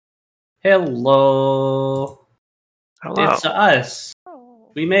Hello. Hello. It's us.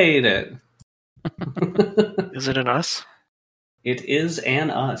 We made it. Is it an us? It is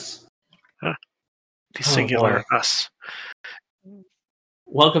an us. The singular boy. us.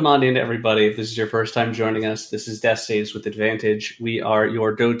 Welcome on in, everybody. If this is your first time joining us, this is Death Saves with Advantage. We are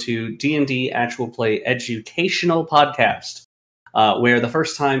your go-to D&D actual play educational podcast, where the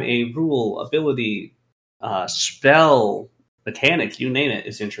first time a rule, ability, spell, mechanic, you name it,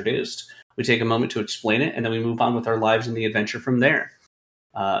 is introduced, we take a moment to explain it, and then we move on with our lives and the adventure from there.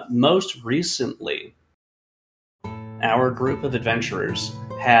 Most recently, our group of adventurers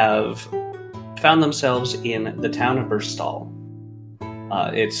have found themselves in the town of Burstall.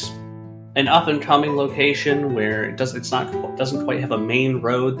 It's an up-and-coming location where it doesn't quite have a main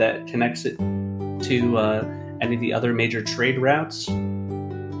road that connects it to any of the other major trade routes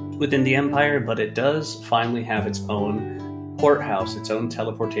within the Empire, but it does finally have its own porthouse, its own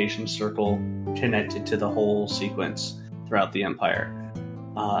teleportation circle connected to the whole sequence throughout the Empire.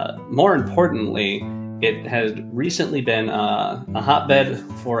 More importantly, it has recently been a hotbed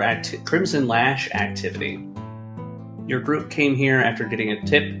for Crimson Lash activity. Your group came here after getting a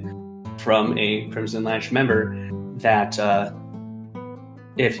tip from a Crimson Lash member that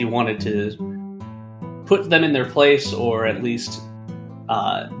if you wanted to put them in their place or at least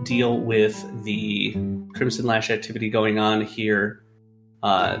deal with the Crimson Lash activity going on here,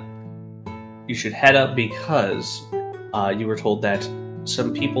 you should head up because you were told that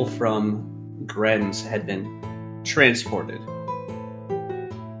some people from Grenz had been transported.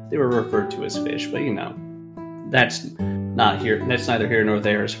 They were referred to as fish, but you know, that's neither here nor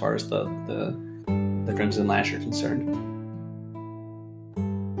there as far as the Crimson Lash are concerned.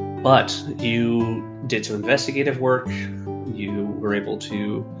 But you did some investigative work. You were able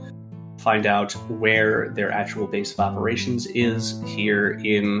to find out where their actual base of operations is here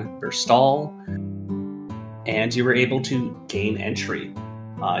in Burstall, and you were able to gain entry.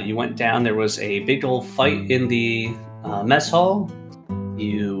 You went down, there was a big old fight in the mess hall.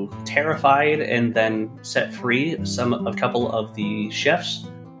 You terrified and then set free a couple of the chefs.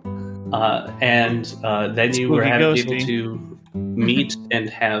 And then you were able to meet and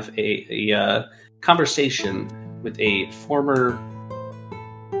have a conversation with a former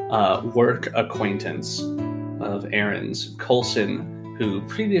work acquaintance of Aaron's, Coulson, who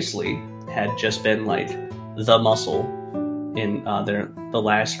previously had just been like the muscle in the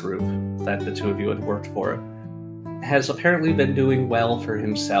last group that the two of you had worked for, has apparently been doing well for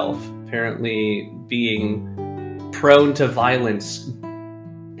himself. Apparently being prone to violence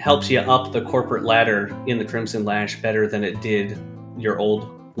helps you up the corporate ladder in the Crimson Lash better than it did your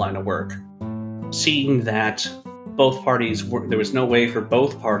old line of work. Seeing that both parties there was no way for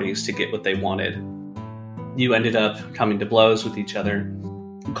both parties to get what they wanted, you ended up coming to blows with each other.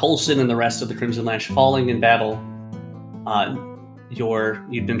 Coulson and the rest of the Crimson Lash falling in battle.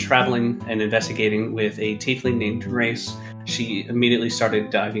 You'd been traveling and investigating with a tiefling named Grace. She immediately started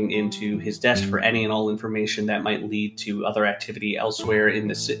diving into his desk for any and all information that might lead to other activity elsewhere in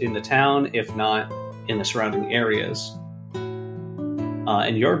the town, if not in the surrounding areas.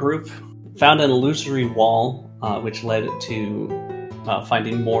 And your group found an illusory wall, which led to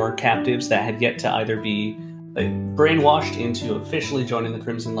finding more captives that had yet to either be brainwashed into officially joining the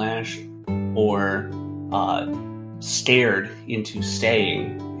Crimson Lash or scared into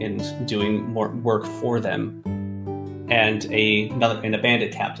staying and doing more work for them, and a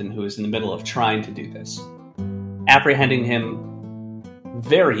bandit captain who is in the middle of trying to do this. Apprehending him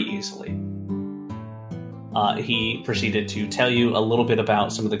very easily, he proceeded to tell you a little bit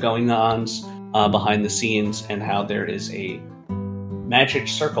about some of the going-ons behind the scenes and how there is a magic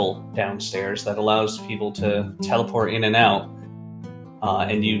circle downstairs that allows people to teleport in and out,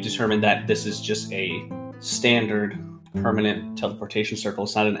 and you determined that this is just a standard permanent teleportation circle.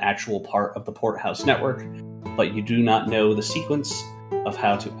 It's not an actual part of the Porthouse network, but you do not know the sequence of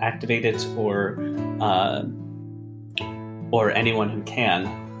how to activate it or anyone who can.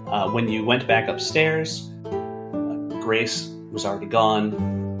 When you went back upstairs, Grace was already gone.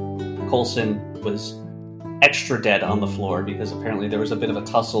 Coulson was extra dead on the floor because apparently there was a bit of a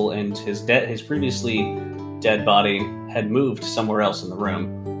tussle and his previously dead body had moved somewhere else in the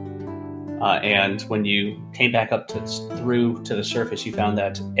room. And when you came back up through to the surface, you found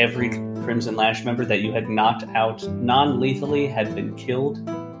that every Crimson Lash member that you had knocked out non-lethally had been killed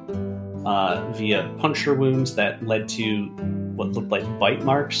via puncture wounds that led to what looked like bite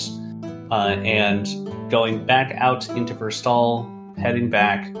marks. And going back out into Burstall, heading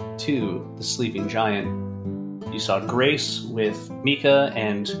back to the Sleeping Giant, you saw Grace with Mika,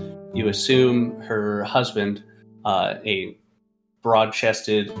 and you assume her husband, a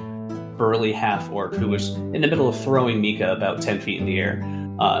broad-chested, burly half-orc who was in the middle of throwing Mika about 10 feet in the air,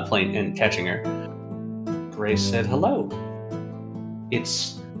 playing and catching her. Grace said, "Hello.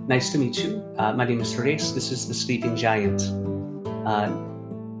 It's nice to meet you. My name is Grace. This is the Sleeping Giant.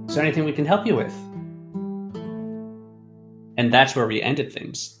 Is there anything we can help you with?" And that's where we ended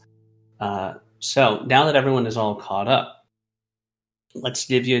things. So now that everyone is all caught up, let's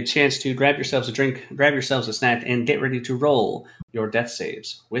give you a chance to grab yourselves a drink, grab yourselves a snack, and get ready to roll your death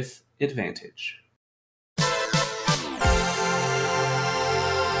saves with advantage.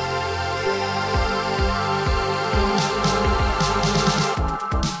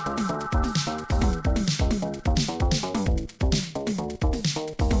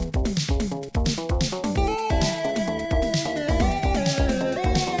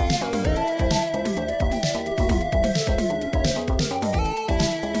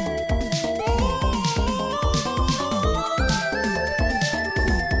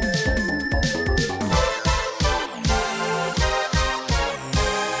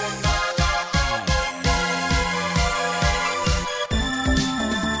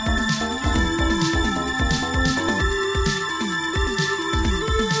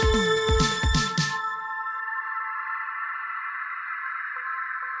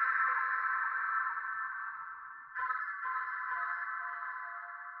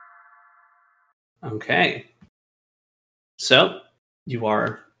 Okay. So, you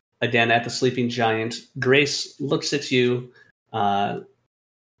are again at the Sleeping Giant. Grace looks at you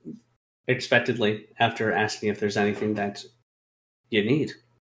expectedly after asking if there's anything that you need.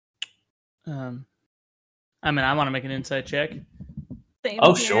 I want to make an insight check. Same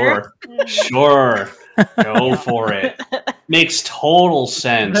Oh, here. sure. Sure. Go for it. Makes total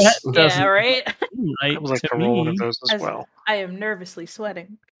sense. Yeah, right? I would like to roll one of those as well. I am nervously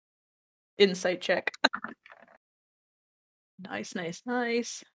sweating. Insight check. Nice. I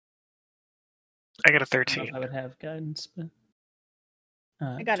got a I 13. would have guidance, but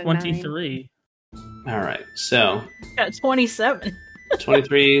I got a 23. All right. So, Got 27.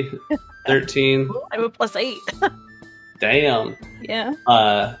 23, 13. I have a +8. Damn. Yeah.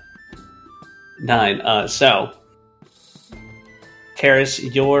 9. So,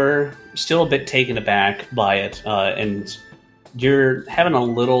 Karis, you're still a bit taken aback by it, and you're having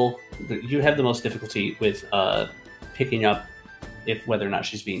you have the most difficulty with picking up whether or not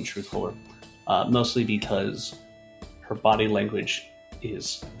she's being truthful, mostly because her body language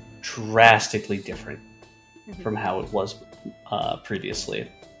is drastically different from how it was previously.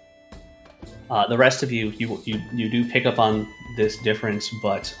 The rest of you do pick up on this difference,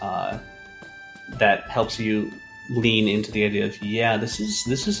 but that helps you lean into the idea of, this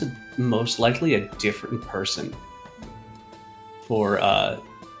is most likely a different person. For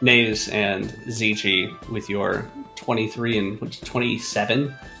Naze and ZG with your 23 and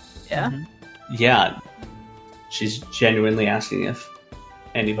 27. Yeah. Mhm. Yeah, she's genuinely asking if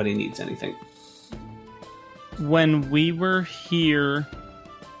anybody needs anything. When we were here,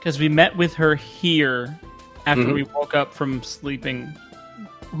 because we met with her here after Mhm. we woke up from sleeping,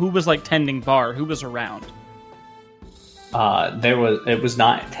 who was like tending bar? Who was around? It was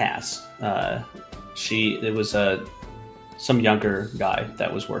not Cass. It was some younger guy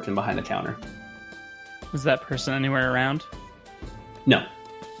that was working behind the counter. Was that person anywhere around? No.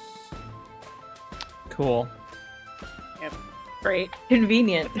 Cool. Great.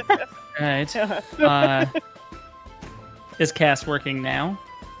 Convenient. Right. Is Cass working now?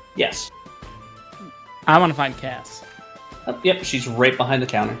 Yes. I want to find Cass. Yep, she's right behind the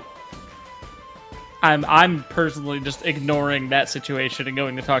counter. I'm personally just ignoring that situation and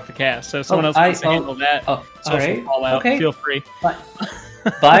going to talk to Cass. So if someone else wants to handle that, Oh, social alright. fallout, Okay. feel free.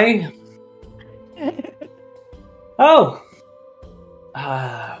 Bye. Oh.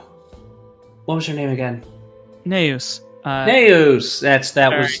 What was your name again? Neus. Neus. That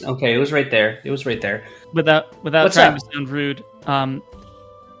sorry. was okay. It was right there. Without What's trying up? to sound rude,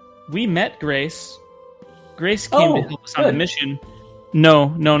 we met Grace. Grace came to help us on the good. mission.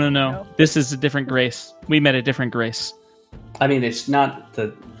 No. This is a different Grace. We met a different Grace. I mean, it's not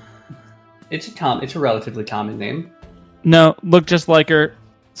the. It's a relatively common name. No, look just like her.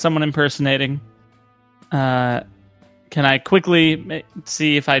 Someone impersonating. Can I quickly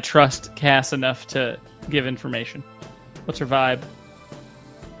see if I trust Cass enough to give information? What's her vibe?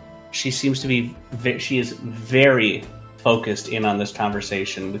 She seems to be. She is very focused in on this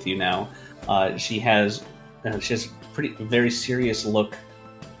conversation with you now. She has very serious look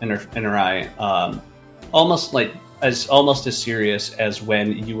in her eye. Almost as serious as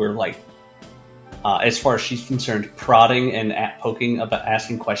when you were like, as far as she's concerned, prodding and poking about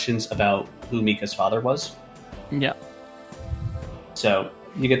asking questions about who Mika's father was. Yeah. So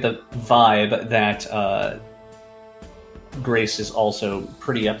vibe that Grace is also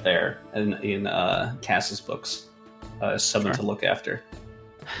pretty up there in Cass's books, someone to look after.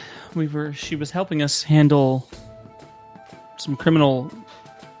 She was helping us handle some criminal.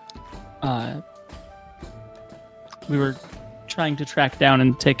 We were trying to track down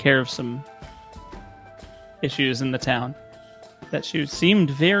and take care of some issues in the town that she seemed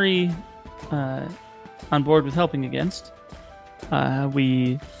very on board with helping against.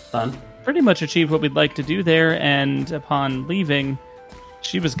 We pretty much achieved what we'd like to do there, and upon leaving,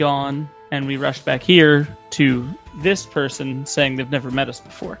 she was gone, and we rushed back here to this person saying they've never met us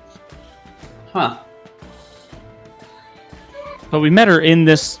before. Huh. But we met her in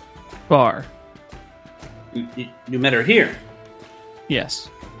this bar. You met her here? Yes,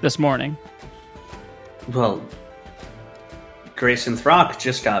 this morning. Well, Grace and Throck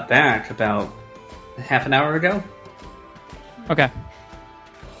just got back about half an hour ago. Okay.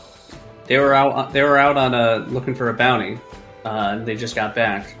 They were out on looking for a bounty. They just got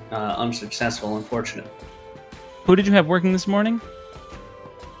back, unsuccessful, unfortunate. Who did you have working this morning?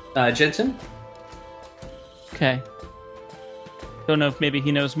 Jensen. Okay. Don't know if maybe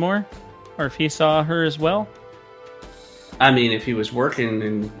he knows more, or if he saw her as well. I mean, if he was working,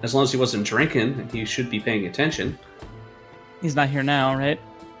 and as long as he wasn't drinking, he should be paying attention. He's not here now, right?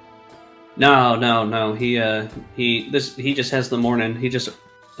 No. He just has the morning. He just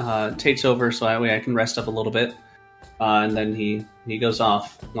takes over so that way I can rest up a little bit, and then he goes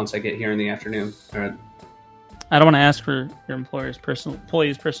off once I get here in the afternoon. I don't want to ask for your employer's personal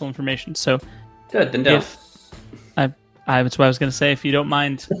information, so good. Then don't. That's what I was going to say. If you don't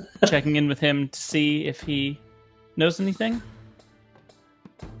mind checking in with him to see if he knows anything,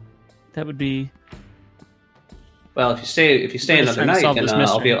 that would be. Well, if you stay another night, then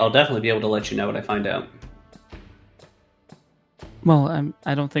I'll definitely be able to let you know what I find out. Well,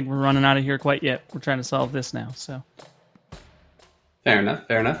 I don't think we're running out of here quite yet. We're trying to solve this now, so. Fair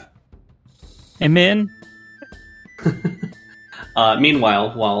enough. Amen.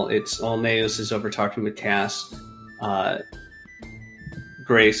 Meanwhile, while Naeus is over talking with Cass,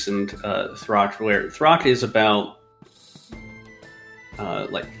 Grace and Throck, where Throck is about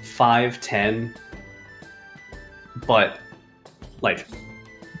 5'10", but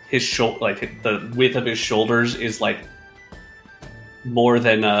his the width of his shoulders is more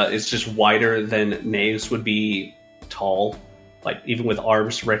than is just wider than Naeus would be tall, even with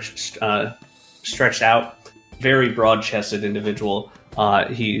arms stretched out. Very broad-chested individual.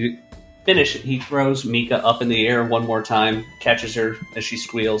 He throws Mika up in the air one more time, catches her as she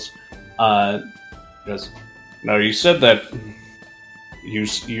squeals. Goes, "Now you said that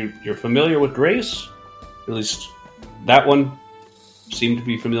you're familiar with Grace? At least that one seemed to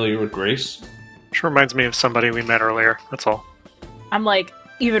be familiar with Grace." Sure reminds me of somebody we met earlier. That's all. I'm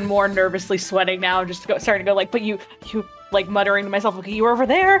even more nervously sweating now, just starting to go but you muttering to myself, okay, you were over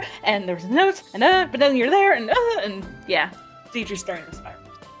there, and there's notes, and but then you're there, and yeah, Deidre's starting to spiral.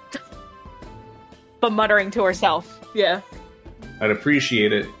 But muttering to herself, yeah. I'd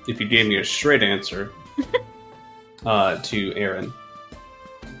appreciate it if you gave me a straight answer to Aaron.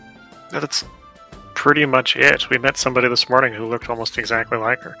 That's pretty much it. We met somebody this morning who looked almost exactly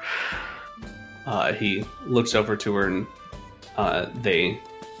like her. He looks over to her, and they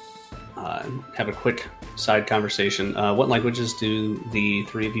have a quick side conversation. What languages do the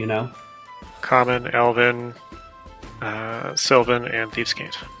three of you know? Common, Elven, Sylvan, and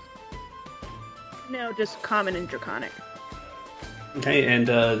Thiefscant. No, just Common and Draconic. Okay, and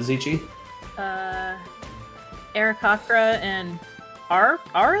Zichi? Aarakocra and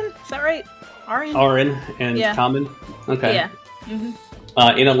Arin? Is that right? Arin and Common? Okay. Yeah.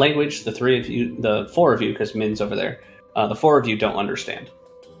 Mm-hmm. In a language, the four of you, because Min's over there, the four of you don't understand.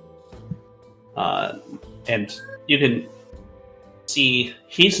 And you can see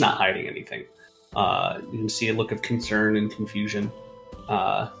he's not hiding anything. You can see a look of concern and confusion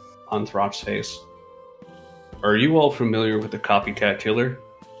on Throck's face. Are you all familiar with the copycat killer?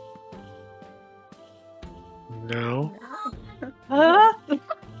 No.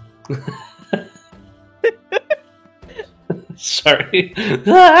 Sorry.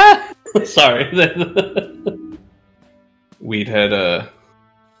 Sorry.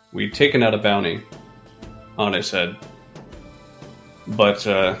 We'd taken out a bounty on his head, but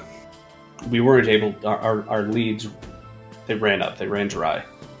we weren't able. Our leads, they ran dry.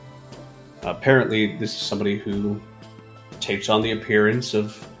 Apparently, this is somebody who takes on the appearance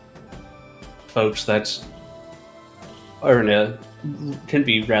of folks that can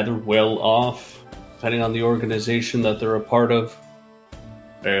be rather well off, depending on the organization that they're a part of,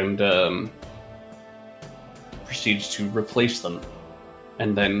 and proceeds to replace them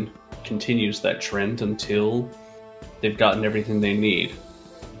and then continues that trend until they've gotten everything they need.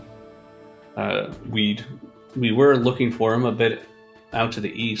 We were looking for him a bit out to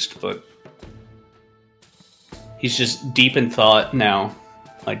the east, but he's just deep in thought now,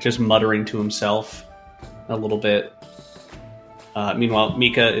 like just muttering to himself a little bit. Meanwhile,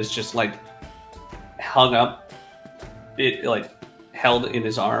 Mika is just like hung up, held in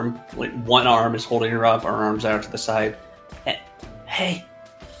his arm. Like one arm is holding her up, her arm's out to the side. Hey,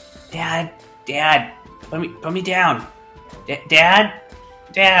 Dad, put me down. Dad,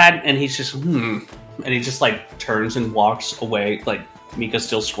 and he's just and he just like turns and walks away. Like Mika's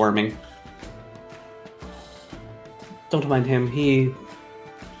still squirming. Don't mind him.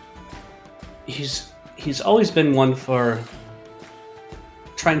 He's always been one for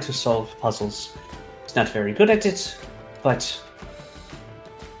trying to solve puzzles. He's not very good at it, but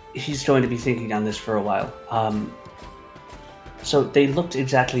he's going to be thinking on this for a while. So they looked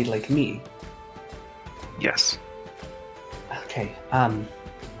exactly like me. Yes. Okay,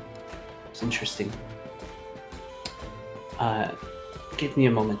 it's interesting. Give me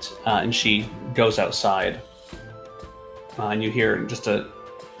a moment. And she goes outside. And you hear just a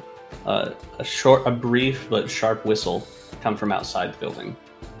brief but sharp whistle come from outside the building.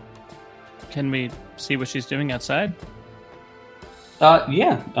 Can we see what she's doing outside?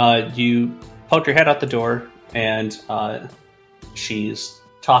 Yeah. You poke your head out the door, and she's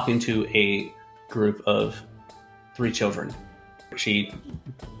talking to a group of 3 children. She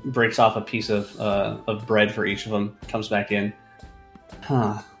breaks off a piece of bread for each of them, comes back in.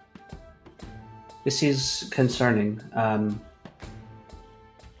 This is concerning.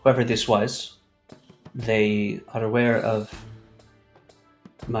 Whoever this was, they are aware of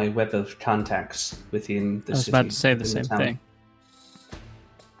my web of contacts within the city. I was about to say the same thing.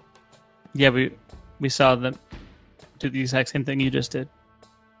 Yeah, we saw them do the exact same thing you just did.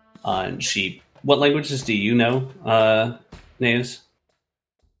 And what languages do you know, Naeus?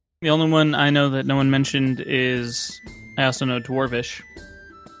 The only one I know that no one mentioned is, I also know Dwarvish.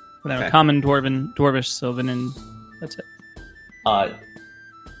 But I know Common, Dwarvish, Sylvan, and that's it.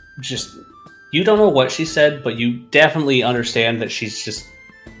 You don't know what she said, but you definitely understand that she's just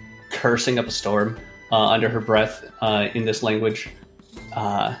cursing up a storm under her breath in this language.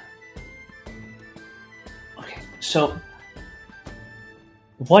 Okay, so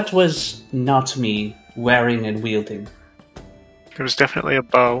what was not me wearing and wielding? It was definitely a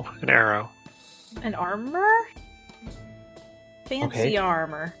bow, an arrow. An armor? Fancy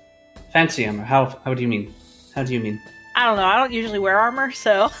armor. Fancy armor. How do you mean? How do you mean? I don't know. I don't usually wear armor,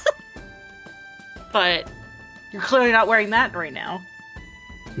 so. But you're clearly not wearing that right now.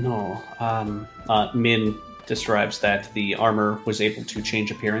 No. Min describes that the armor was able to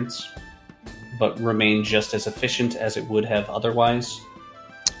change appearance, but remain just as efficient as it would have otherwise.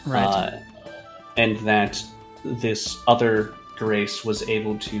 Right. And that this other grace was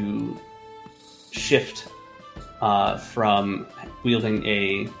able to shift from wielding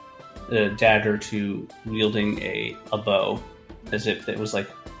a dagger to wielding a bow, as if it was like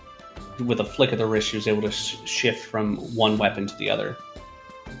with a flick of the wrist she was able to shift from one weapon to the other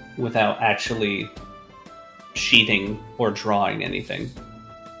without actually sheathing or drawing anything.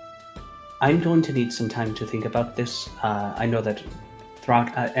 I'm going to need some time to think about this. I know that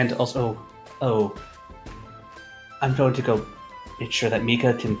Throg and also I'm going to go make sure that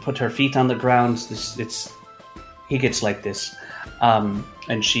Mika can put her feet on the ground. He gets like this.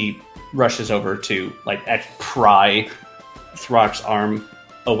 And she rushes over to pry Throg's arm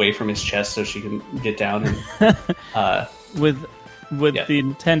away from his chest so she can get down and with the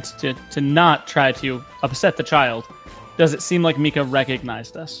intent to not try to upset the child. Does it seem like Mika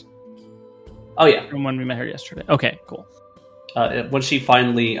recognized us? Oh yeah, from when we met her yesterday. Okay, cool. When she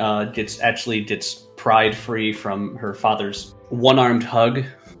finally gets pried free from her father's one-armed hug,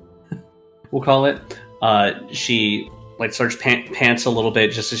 we'll call it, she starts pants a little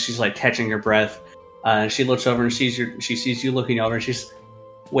bit just as she's catching her breath. She looks over and she sees you looking over, and she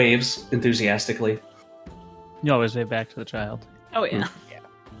waves enthusiastically. You always wave back to the child. Oh yeah.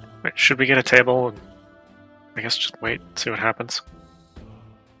 Wait, should we get a table and I guess just wait and see what happens?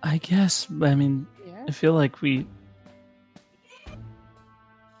 I guess. I mean, yeah. I feel like we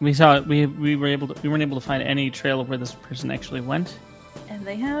saw we weren't able to find any trail of where this person actually went. And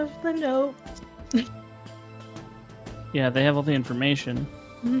they have the note. Yeah, they have all the information.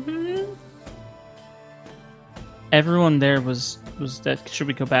 Mm-hmm. Everyone there was that. Should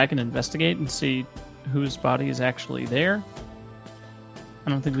we go back and investigate and see whose body is actually there? I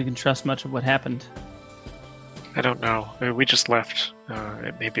don't think we can trust much of what happened. I don't know. I mean, we just left.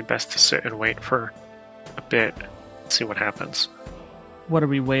 It may be best to sit and wait for a bit, see what happens. What are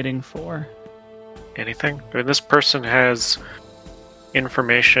we waiting for? Anything? I mean, this person has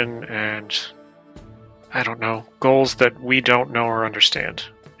information and, I don't know, goals that we don't know or understand.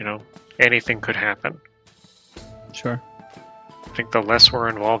 You know, anything could happen. Sure. I think the less we're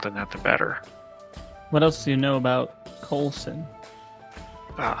involved in that, the better. What else do you know about Coulson?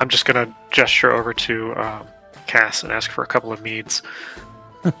 I'm just going to gesture over to Cass and ask for a couple of meads.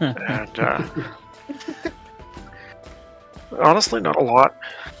 And honestly, not a lot.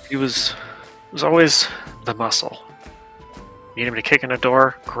 He was always the muscle. Need him to kick in a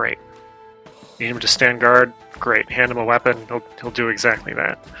door? Great. Need him to stand guard? Great. Hand him a weapon? He'll do exactly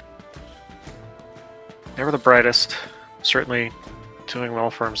that. Never the brightest. Certainly doing well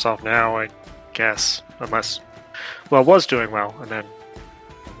for himself now, I guess. Unless, well, was doing well, and then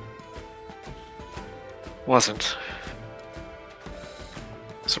wasn't.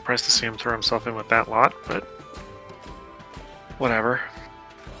 Surprised to see him throw himself in with that lot, but whatever.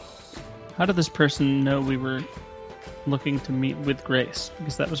 How did this person know we were looking to meet with Grace?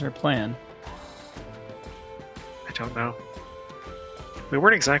 Because that was our plan. I don't know. We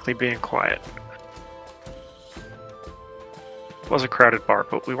weren't exactly being quiet. It was a crowded bar,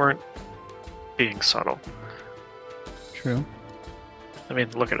 but we weren't being subtle. True. I mean,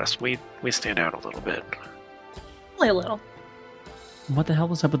 look at us. We stand out a little bit. Only a little. What the hell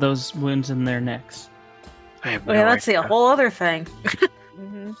was up with those wounds in their necks? I have Okay, no that's idea. a whole other thing.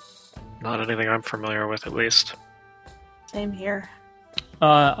 Not anything I'm familiar with, at least. Same here.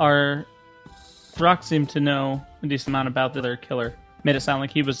 Our Brock seemed to know a decent amount about the other killer. Made it sound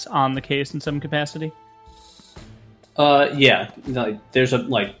like he was on the case in some capacity. Yeah. Like, there's a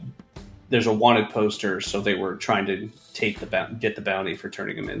wanted poster, so they were trying to get the bounty for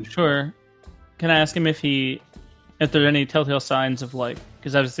turning him in. Sure. Can I ask him if there are any telltale signs of, like,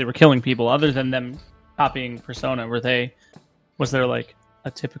 because obviously we're killing people, other than them copying Persona, was there like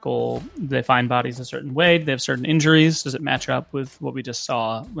a typical, did they find bodies a certain way? Did they have certain injuries? Does it match up with what we just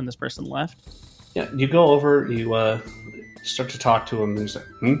saw when this person left? Yeah, you go over, you start to talk to him, and he's like,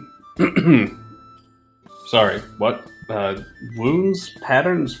 Sorry, what? Wounds?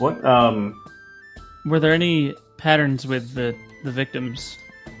 Patterns? What? Were there any patterns with the victims?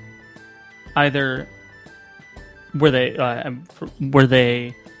 Either were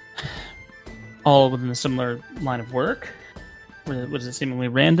they all within a similar line of work? Was it seemingly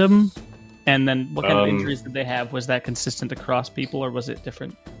random? And then what kind of injuries did they have? Was that consistent across people, or was it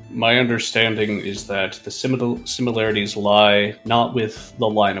different? My understanding is that the similarities lie not with the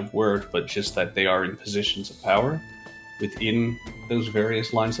line of work, but just that they are in positions of power within those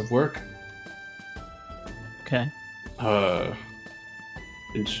various lines of work. Okay. I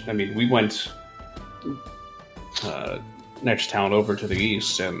mean, we went next town over to the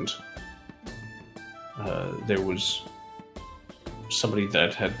east, and there was somebody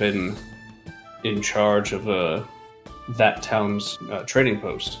that had been in charge of that town's trading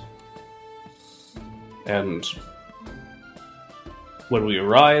post. And when we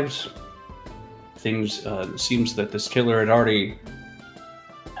arrived, things seems that this killer had already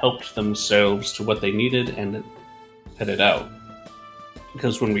helped themselves to what they needed and headed out.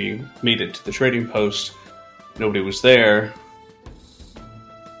 Because when we made it to the trading post, nobody was there.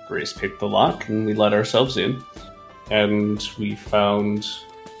 Grace picked the lock and we let ourselves in. And we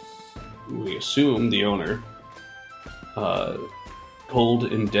assumed the owner, cold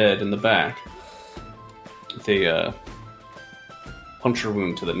and dead in the back, with a puncture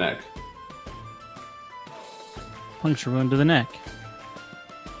wound to the neck. Puncture wound to the neck.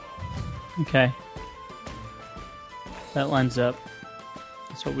 Okay. That lines up.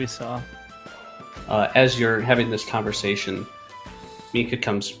 That's what we saw. As you're having this conversation, Mika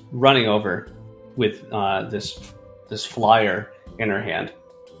comes running over with this flyer in her hand.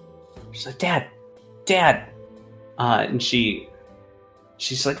 She's like, Dad! And she's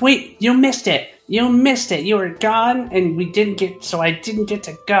like, wait, you missed it! You were gone, and I didn't get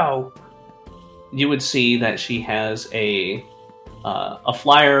to go. You would see that she has a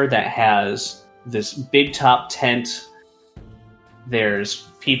flyer that has this big top tent. There's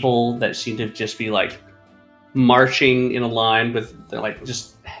people that seem to just be like marching in a line with like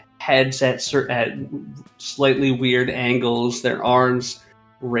just heads at slightly weird angles, their arms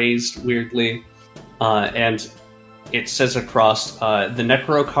raised weirdly, and it says across the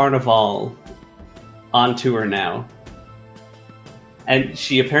Necro Carnival on tour now. And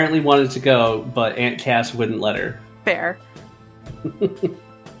she apparently wanted to go, but Aunt Cass wouldn't let her. Fair.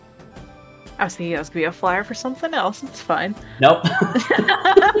 I was thinking it was going to be a flyer for something else. It's fine. Nope.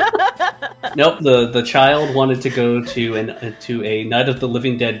 Nope. The child wanted to go to a Night of the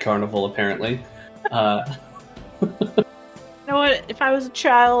Living Dead carnival, apparently. You know what? If I was a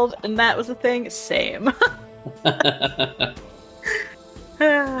child and that was a thing, same.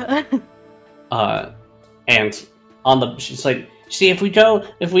 And she's like, see, if we go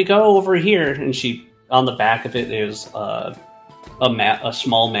over here, and on the back of it is a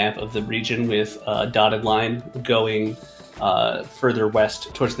small map of the region with a dotted line going further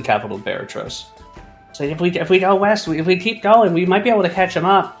west towards the capital of Baratros. So if we go west, if we keep going, we might be able to catch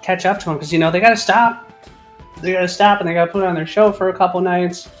up to them, because they gotta stop. They gotta stop, and they gotta put on their show for a couple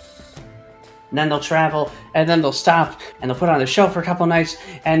nights. And then they'll travel, and then they'll stop, and they'll put on the show for a couple nights,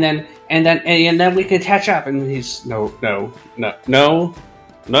 and then we can catch up. And he's no.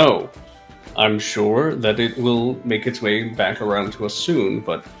 I'm sure that it will make its way back around to us soon,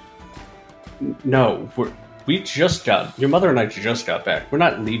 but no, your mother and I just got back. We're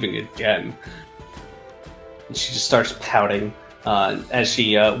not leaving again. And she just starts pouting as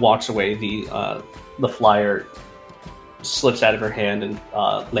she walks away. The flyer slips out of her hand and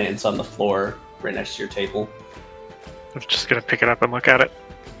lands on the floor right next to your table. I'm just gonna pick it up and look at it.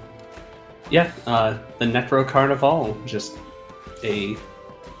 Yeah, the Necro Carnival, just a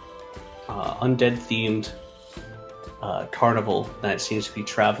undead-themed carnival that seems to be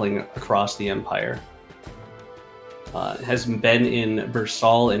traveling across the Empire. Has been in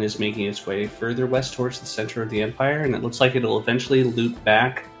Bersal and is making its way further west towards the center of the Empire, and it looks like it'll eventually loop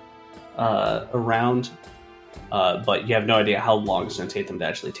back around, but you have no idea how long it's going to take them to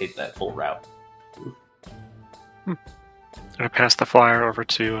actually take that full route. I pass the flyer over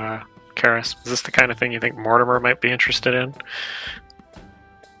to Karis. Is this the kind of thing you think Mortimer might be interested in?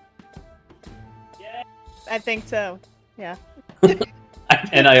 I think so. Yeah.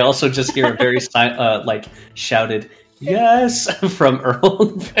 And I also just hear a very shouted yes from Earl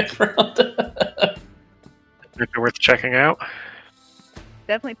in the background. Is it worth checking out?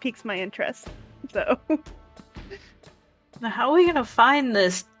 Definitely piques my interest. So. Now, how are we gonna find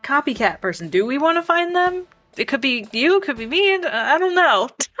this copycat person? Do we want to find them? It could be you, it could be me, and I don't know.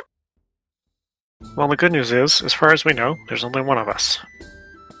 Well, the good news is, as far as we know, there's only one of us.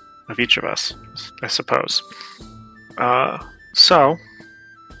 Of each of us, I suppose. So,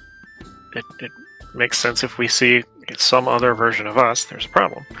 it makes sense if we see some other version of us, there's a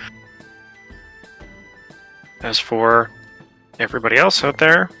problem. As for everybody else out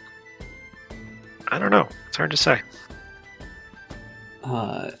there, I don't know. It's hard to say.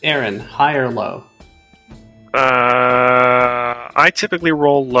 Aaron, high or low? I typically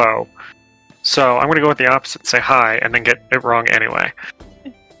roll low. So I'm going to go with the opposite, say high, and then get it wrong anyway.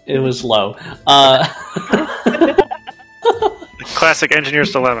 It was low. Classic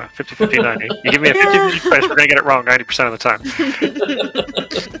engineer's dilemma, 50-50-90. You give me a 50-50 choice, we're going to get it wrong 90% of the time.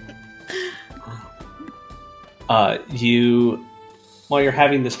 While you're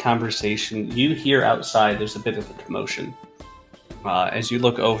having this conversation, you hear outside there's a bit of a commotion. As you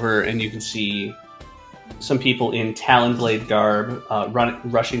look over and you can see some people in Talonblade garb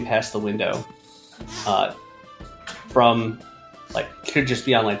rushing past the window. From, could just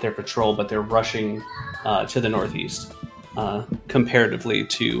be on their patrol, but they're rushing to the northeast, comparatively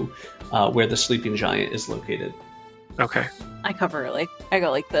to where the sleeping giant is located. Okay. I cover it, I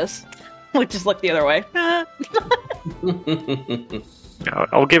go like this. Just look the other way.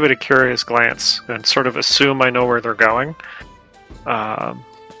 I'll give it a curious glance and sort of assume I know where they're going.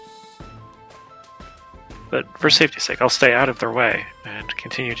 But for safety's sake, I'll stay out of their way and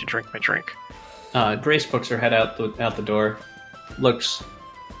continue to drink my drink. Grace pokes her head out the door. Looks.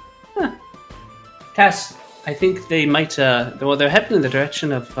 Cass, I think they might. They're heading in the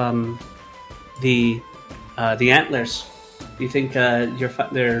direction of the Antlers. Do you think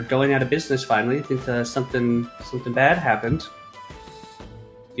they're going out of business finally? You think something bad happened?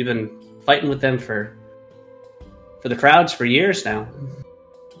 You've been fighting with them for the crowds for years now.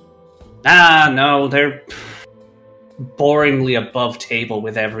 No, they're boringly above table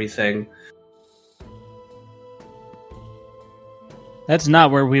with everything. That's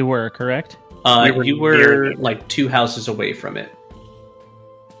not where we were, correct? You were 2 houses away from it.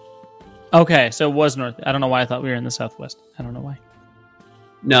 Okay, so it was north. I don't know why I thought we were in the southwest. I don't know why.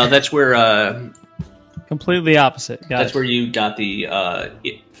 No, that's where. Completely opposite. That's where you got the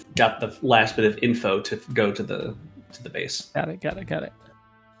last bit of info to go to the base. Got it.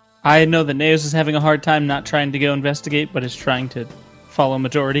 I know that Naos is having a hard time not trying to go investigate, but is trying to follow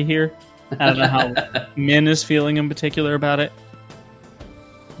majority here. I don't know how Min is feeling in particular about it.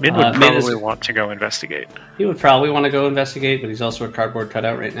 Min would probably want to go investigate. He would probably want to go investigate, but he's also a cardboard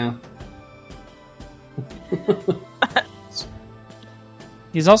cutout right now.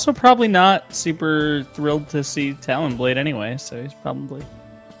 He's also probably not super thrilled to see Talonblade anyway, so he's probably...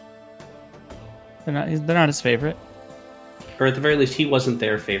 They're not his favorite. or at the very least, he wasn't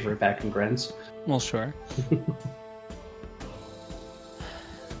their favorite back in Grenz. Well, sure.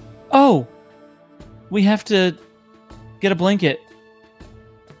 Oh! We have to get a blanket.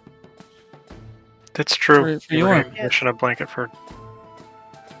 That's true. For Yorm. Mission a blanket for.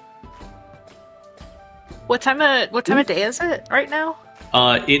 What time of day is it right now?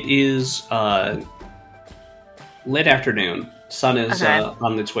 It is late afternoon. Sun is Okay.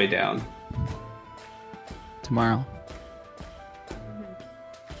 on its way down. Tomorrow.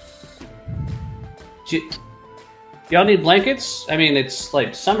 Y'all need blankets? I mean, it's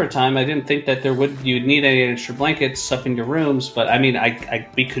like summertime. I didn't think that you'd need any extra blankets up in your rooms, but I mean,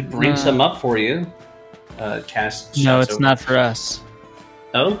 we could bring some up for you. Cass. No, it's not for us.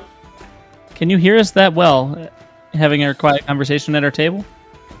 Oh, Can you hear us that well, having our quiet conversation at our table?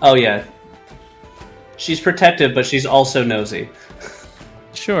 oh yeah. She's protective, but she's also nosy.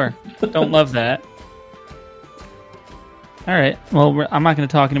 Sure. Don't love that. All right. Well, I'm not going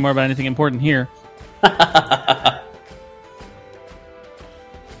to talk anymore about anything important here.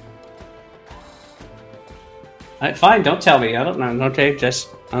 Alright, fine, don't tell me. I don't know. Okay, just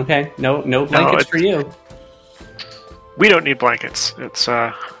okay. No blankets for you. We don't need blankets. It's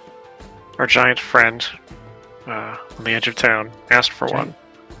our giant friend on the edge of town asked for one.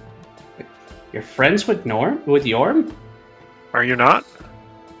 You're friends with Yorm? Are you not?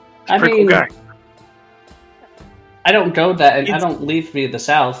 I Pretty mean, cool guy. I don't go that, and I don't leave the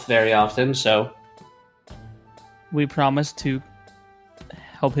south very often. So We promised to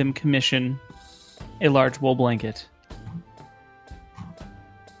help him commission a large wool blanket.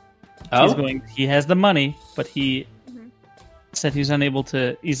 He has the money, but he said he's unable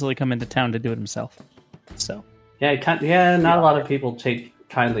to easily come into town to do it himself. So not a lot of people take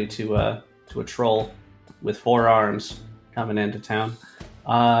kindly to a troll with 4 arms coming into town.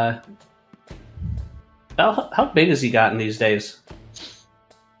 How big has he gotten these days?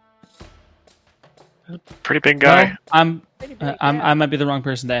 Pretty big guy. Well, I might be the wrong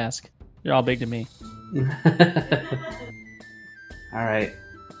person to ask. You're all big to me. All right.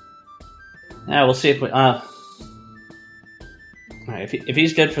 Yeah, we'll see if we. All right, if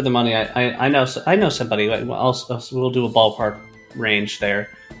he's good for the money, I know somebody. We'll do a ballpark range there.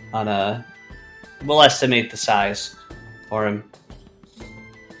 We'll estimate the size for him.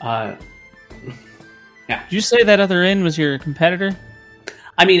 Did you say that other inn was your competitor?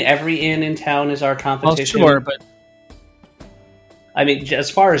 I mean, every inn in town is our competition. Well, sure, but I mean, as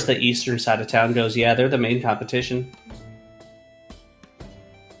far as the eastern side of town goes, yeah, they're the main competition.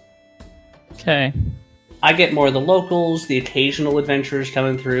 okay. I get more of the locals, the occasional adventurers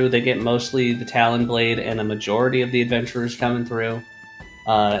coming through. They get mostly the Talonblade and a majority of the adventurers coming through.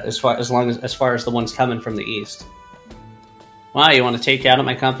 As far as the ones coming from the east. Wow, you want to take out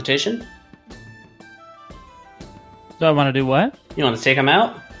my competition? Do I want to do what? You want to take them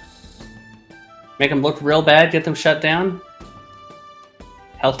out? Make them look real bad, get them shut down?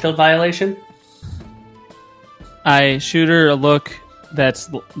 Health code violation? I shoot her a look that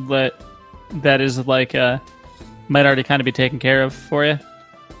is like might already kind of be taken care of for you.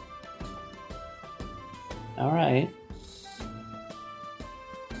 All right.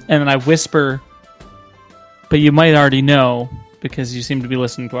 And then I whisper, but you might already know because you seem to be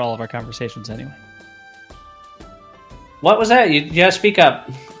listening to all of our conversations anyway. What was that? You gotta speak up.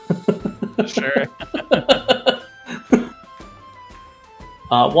 Sure.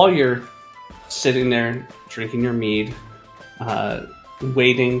 While you're sitting there drinking your mead,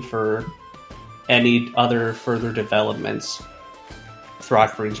 waiting for any other further developments,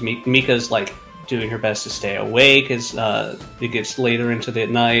 Throck brings Mika's like doing her best to stay awake as it gets later into the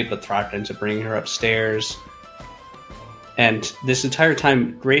night, but Throck ends up bringing her upstairs. And this entire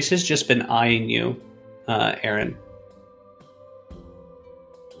time, Grace has just been eyeing you, Aaron.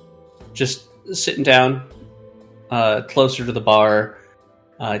 Just sitting down, closer to the bar,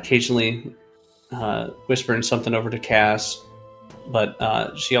 occasionally whispering something over to Cass,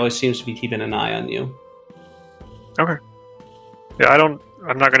 but she always seems to be keeping an eye on you. Okay. Yeah,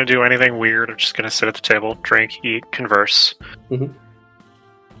 I'm not going to do anything weird. I'm just going to sit at the table, drink, eat, converse. Mhm.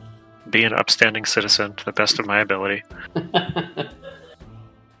 Be an upstanding citizen to the best of my ability.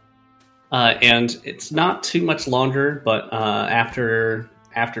 And it's not too much longer, but after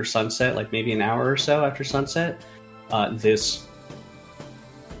sunset, like maybe an hour or so after sunset, this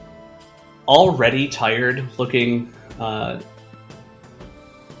already tired-looking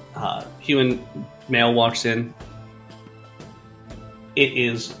human male walks in.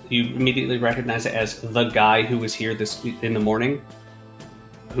 You immediately recognize it as the guy who was here in the morning,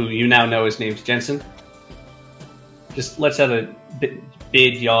 who you now know his name's Jensen. Just lets out a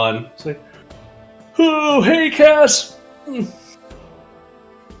big yawn. It's like, oh, hey, Cass!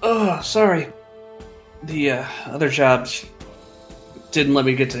 Oh, sorry. The other jobs didn't let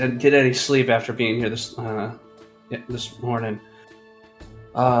me get any sleep after being here this morning.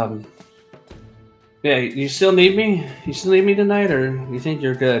 Yeah, you still need me? You still need me tonight, or you think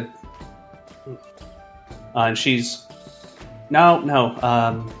you're good? And she's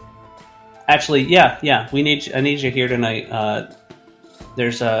no. Actually, yeah. I need you here tonight.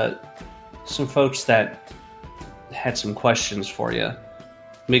 There's some folks that had some questions for you.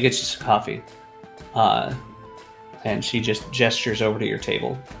 Let me get you some coffee. And she just gestures over to your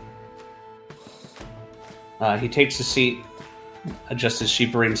table. He takes a seat just as she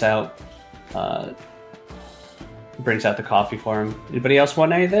brings out the coffee for him. Anybody else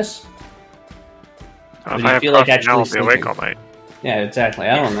want any of this? If I have coffee now, I'll be awake all night. Yeah, exactly.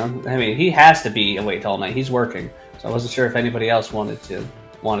 I don't know. I mean, he has to be awake all night. He's working, so I wasn't sure if anybody else wanted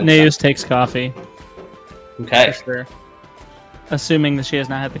Neus takes coffee. Okay. For sure. Assuming that she has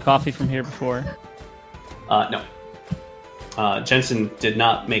not had the coffee from here before. No. Jensen did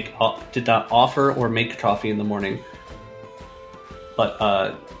not offer or make coffee in the morning.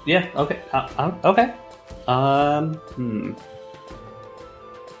 But yeah, okay, okay.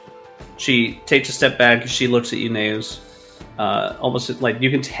 She takes a step back. She looks at you, Neus. Almost like you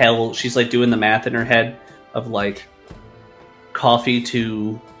can tell she's like doing the math in her head of like coffee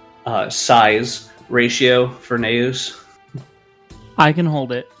to size ratio for Neus. I can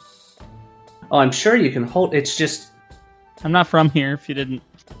hold it. Oh, I'm sure you can hold. It's just I'm not from here. If you didn't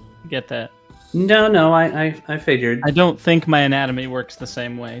get that. No, I figured. I don't think my anatomy works the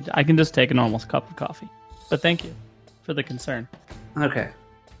same way. I can just take a normal cup of coffee. But thank you for the concern. Okay.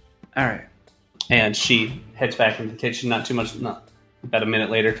 All right. And she heads back into the kitchen. Not about a minute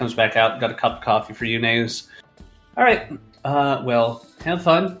later, comes back out. Got a cup of coffee for you, Neus. All right. Well, have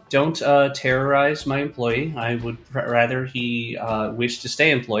fun. Don't terrorize my employee. I would rather he wish to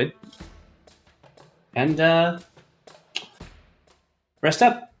stay employed. And rest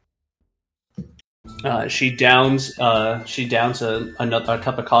up. She downs a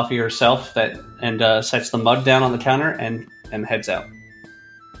cup of coffee herself and sets the mug down on the counter and heads out.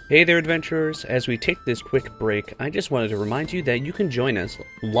 Hey there, adventurers. As we take this quick break, I just wanted to remind you that you can join us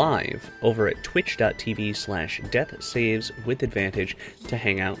live over at twitch.tv/deathsaveswithadvantage to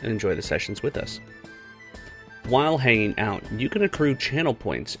hang out and enjoy the sessions with us. While hanging out, you can accrue channel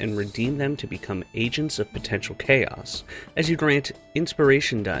points and redeem them to become agents of potential chaos, as you grant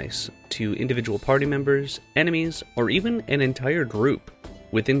inspiration dice to individual party members, enemies, or even an entire group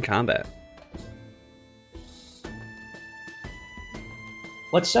within combat.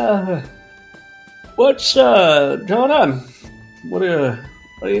 What's going on? What do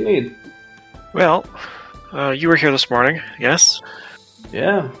you need? Well, you were here this morning, yes?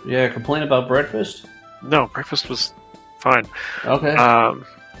 Yeah. Complain about breakfast? No, breakfast was fine. Okay.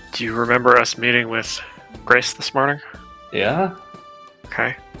 Do you remember us meeting with Grace this morning? Yeah.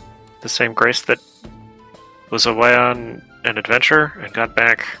 Okay. The same Grace that was away on an adventure and got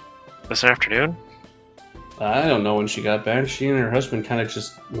back this afternoon? I don't know when she got back. She and her husband kind of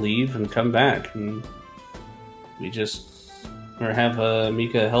just leave and come back, and we just have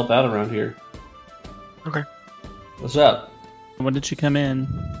Mika help out around here. Okay. What's up? When did she come in?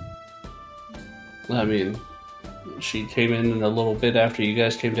 I mean, she came in a little bit after you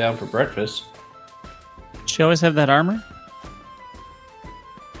guys came down for breakfast. She always have that armor?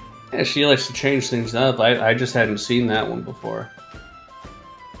 Yeah, she likes to change things up. I just hadn't seen that one before.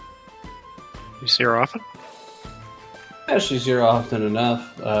 You see her often? Yeah, she's here often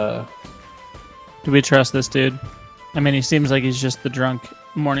enough. Do we trust this dude? I mean, he seems like he's just the drunk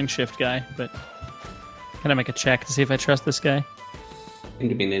morning shift guy, but can I make a check to see if I trust this guy? It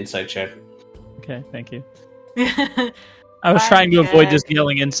could be an insight check. Okay, thank you. I was trying to avoid just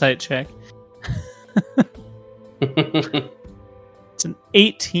yelling insight check. It's an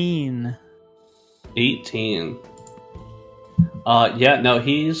 18. 18. Yeah, no,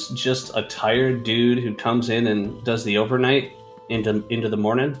 he's just a tired dude who comes in and does the overnight into the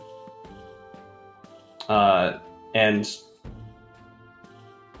morning. And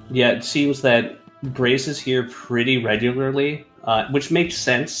yeah, it seems that Grace is here pretty regularly, which makes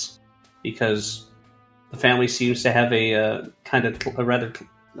sense because the family seems to have a rather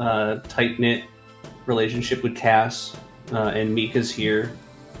tight-knit relationship with Cass, and Mika's here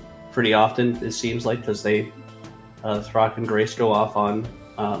pretty often, it seems like, because they Throck and Grace go off on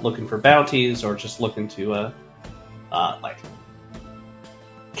looking for bounties or just looking to like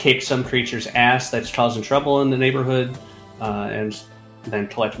kick some creature's ass that's causing trouble in the neighborhood, and then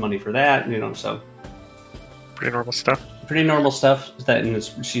collect money for that. So pretty normal stuff. Pretty normal stuff. That and it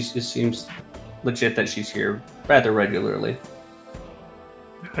seems legit that she's here rather regularly.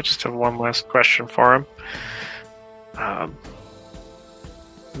 I just have one last question for him.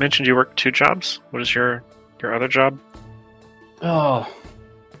 You mentioned you work 2 jobs. What is your other job? I'm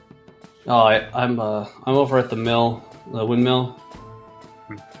over at the mill, the windmill.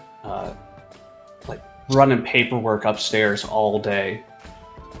 Like running paperwork upstairs all day.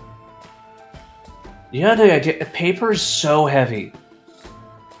 You had any idea? Paper is so heavy.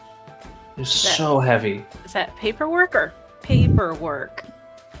 It's so heavy. Is that paperwork or paperwork?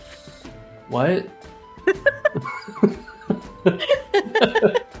 What?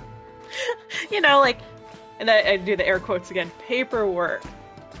 Like, and I do the air quotes again. Paperwork.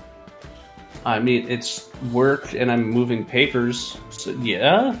 I mean, it's work, and I'm moving papers. So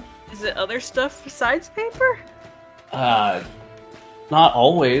yeah. Is it other stuff besides paper? Not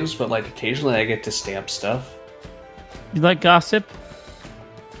always, but like occasionally I get to stamp stuff. You like gossip?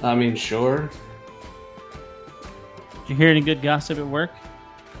 I mean, sure. Did you hear any good gossip at work?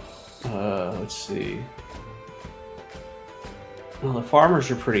 Let's see. Well, the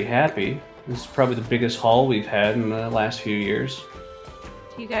farmers are pretty happy. This is probably the biggest haul we've had in the last few years.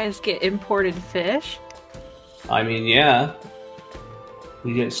 Do you guys get imported fish? I mean, yeah.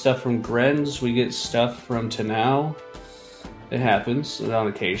 We get stuff from Grenz, we get stuff from Tanao. It happens on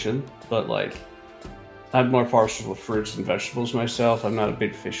occasion, but like, I'm more partial with fruits and vegetables myself. I'm not a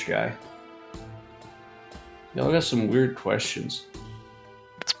big fish guy. Y'all got some weird questions.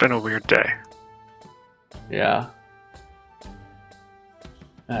 It's been a weird day. Yeah.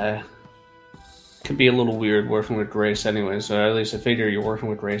 Could be a little weird working with Grace anyway, so at least I figure you're working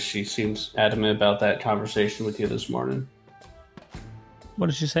with Grace. She seems adamant about that conversation with you this morning. What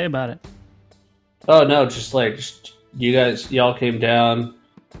did she say about it? Oh no, just y'all came down,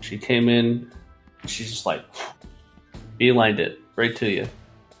 she came in, she's just like, beelined it right to you.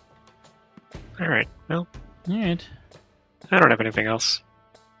 Alright, well, Alright. I don't have anything else.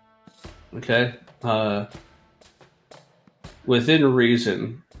 Okay. Within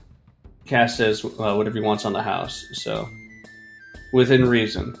reason, Cass says whatever he wants on the house, so within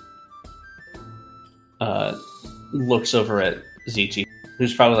reason, looks over at Zichi,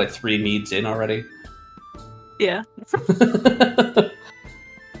 who's probably like 3 meads in already. Yeah.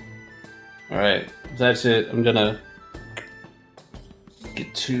 Alright, that's it. I'm gonna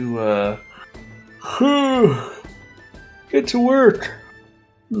get to get to work.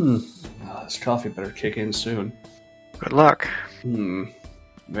 This coffee better kick in soon. Good luck.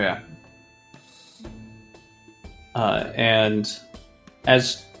 Yeah. And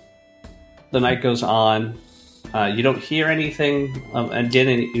as the night goes on, you don't hear anything, and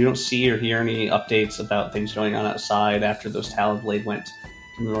you don't see or hear any updates about things going on outside after those Talonblade went to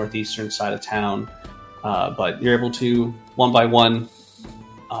the northeastern side of town. But you're able to, one by one,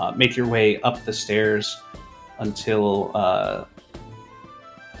 make your way up the stairs until,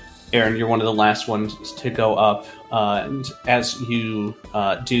 Aaron, you're one of the last ones to go up. And as you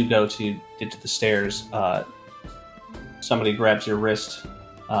do go to get to the stairs, somebody grabs your wrist.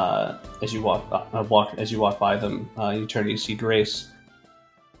 As you walk by them, you turn and you see Grace.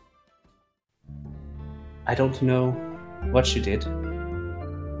 I don't know what you did,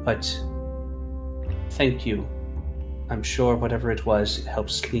 but thank you. I'm sure whatever it was, it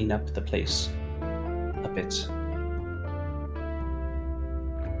helps clean up the place a bit.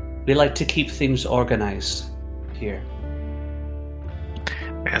 We like to keep things organized here.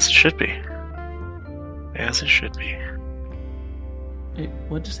 As it should be. As it should be. Wait,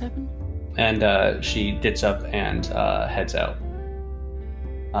 what just happened? And she gets up and heads out.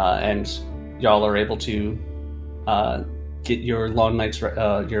 And y'all are able to get your long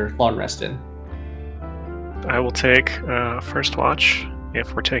rest in. I will take first watch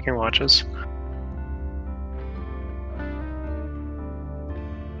if we're taking watches.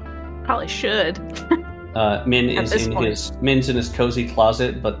 Probably should. Min's in his cozy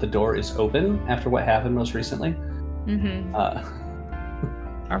closet, but the door is open after what happened most recently. Mm-hmm.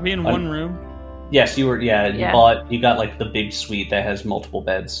 Are we in one room? Yes, you were. Yeah, Yeah. You got like the big suite that has multiple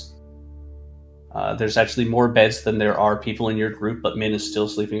beds. There's actually more beds than there are people in your group, but Min is still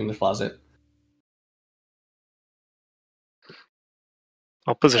sleeping in the closet.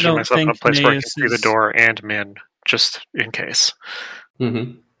 I'll position myself in a place where I can see the door and Min, just in case.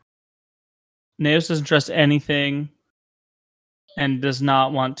 Mm-hmm. Naos doesn't trust anything and does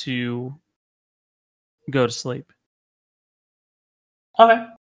not want to go to sleep. Okay.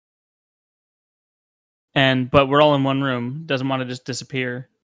 But we're all in one room. Doesn't want to just disappear.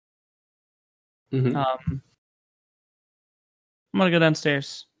 Mm-hmm. I'm gonna go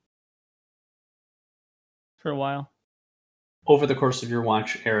downstairs for a while. Over the course of your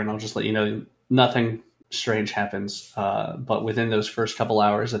watch, Aaron, I'll just let you know nothing strange happens. But within those first couple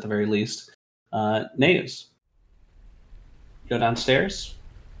hours, at the very least, natives go downstairs.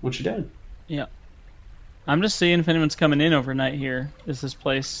 What you doing? Yeah. I'm just seeing if anyone's coming in overnight here. Does this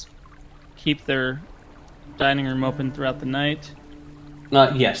place keep their dining room open throughout the night?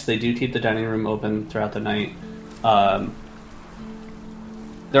 Yes, they do keep the dining room open throughout the night.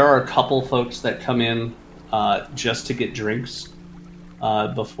 There are a couple folks that come in just to get drinks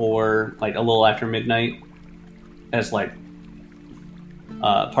before, like, a little after midnight, as, like,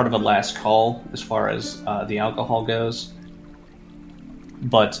 part of a last call as far as the alcohol goes.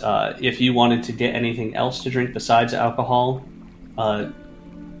 But if you wanted to get anything else to drink besides alcohol,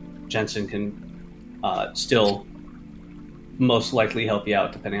 Jensen can still most likely help you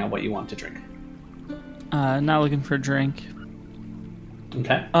out depending on what you want to drink. Not looking for a drink.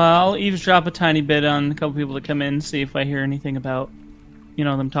 Okay. I'll eavesdrop a tiny bit on a couple people that come in, see if I hear anything about,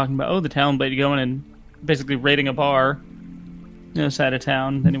 them talking about, the Talonblade going and basically raiding a bar on the other side of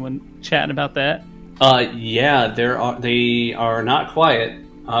town. Anyone chatting about that? Yeah, they are not quiet.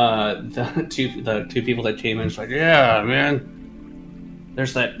 The two people that came in was like, yeah, man,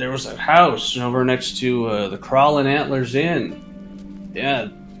 there was a house over next to the Crawling Antlers Inn. Yeah,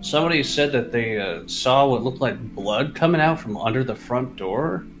 somebody said that they saw what looked like blood coming out from under the front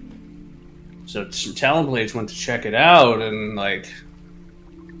door. So some Talonblades went to check it out, and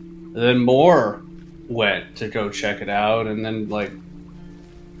then more went to go check it out, and then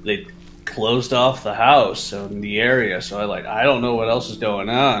they closed off the house in the area, so I don't know what else is going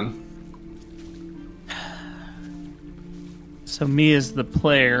on. So me as the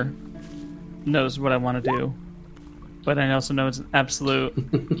player knows what I want to do, but I also know it's an absolute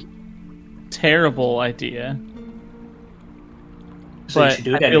terrible idea. So you should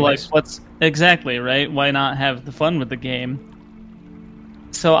do it I feel anyways. what's exactly right? Why not have the fun with the game?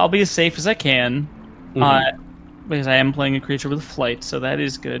 So I'll be as safe as I can, because I am playing a creature with flight, so that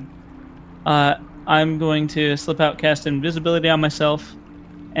is good. I'm going to slip out, cast invisibility on myself,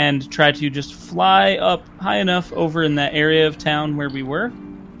 and try to just fly up high enough over in that area of town where we were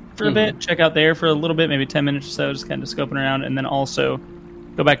for a bit, check out there for a little bit, maybe 10 minutes or so, just kind of scoping around, and then also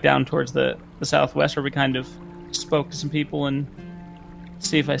go back down towards the southwest where we kind of spoke to some people and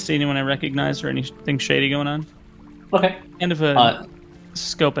see if I see anyone I recognize or anything shady going on. Okay. Kind of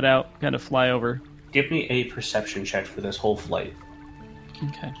scope it out, kind of fly over. Give me a perception check for this whole flight.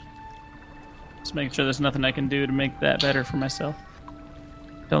 Okay. Just making sure there's nothing I can do to make that better for myself.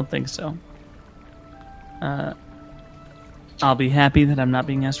 Don't think so. I'll be happy that I'm not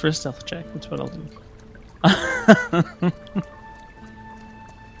being asked for a stealth check. That's what I'll do.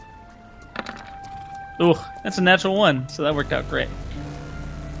 Ooh, that's a natural 1, so that worked out great.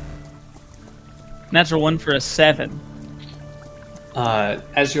 Natural 1 for a 7.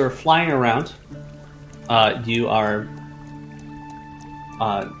 As you're flying around, you are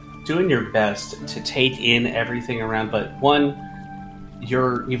doing your best to take in everything around, but one,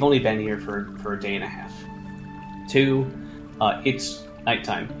 you've only been here for a day and a half. Two, it's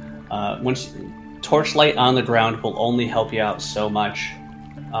nighttime. Torchlight on the ground will only help you out so much.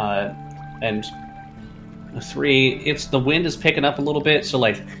 And three, the wind is picking up a little bit, so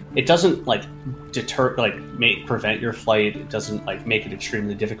it doesn't deter, prevent your flight. It doesn't make it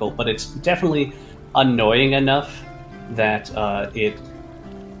extremely difficult, but it's definitely annoying enough that it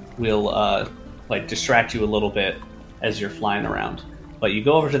will distract you a little bit as you're flying around. But you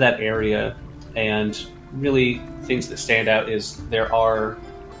go over to that area, and really things that stand out is there are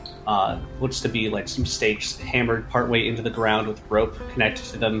looks to be some stakes hammered partway into the ground with rope connected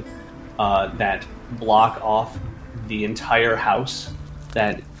to them that block off the entire house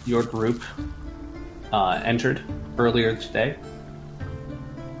that your group entered earlier today.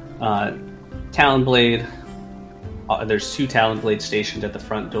 Talonblade, there's 2 Talonblades stationed at the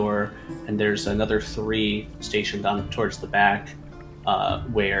front door, and there's another 3 stationed on towards the back,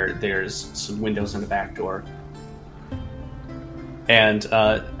 where there's some windows in the back door. And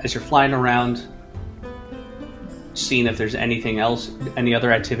as you're flying around, seeing if there's anything else, any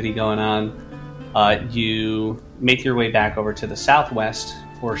other activity going on, you make your way back over to the southwest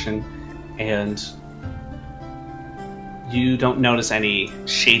portion, and you don't notice any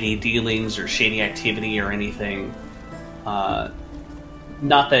shady dealings or shady activity or anything.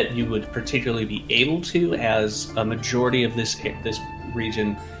 Not that you would particularly be able to, as a majority of this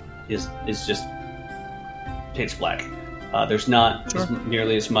region is just pitch black. There's not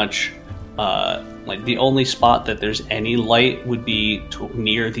nearly as much. The only spot that there's any light would be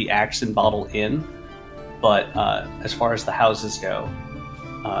near the Axe and Bottle Inn. But as far as the houses go,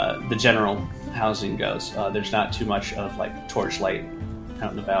 the general housing goes, there's not too much of torchlight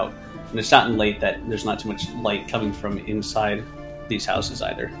out and about. And it's not late that there's not too much light coming from inside these houses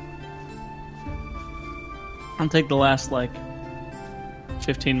either. I'll take the last,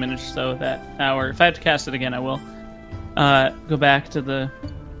 15 minutes or so of that hour. If I have to cast it again, I will. Go back to the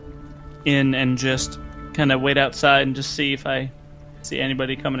inn and just kind of wait outside and just see if I see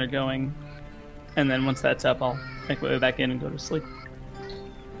anybody coming or going. And then once that's up, I'll make my way back in and go to sleep.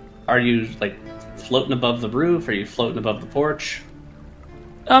 Are you, floating above the roof? Are you floating above the porch?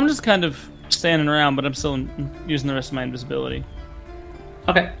 I'm just kind of standing around, but I'm still using the rest of my invisibility.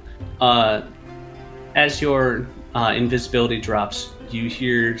 Okay. As your invisibility drops, you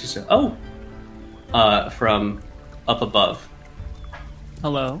hear just from up above.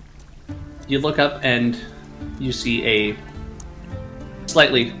 Hello? You look up and you see a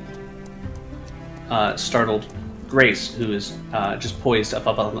slightly startled Grace, who is just poised up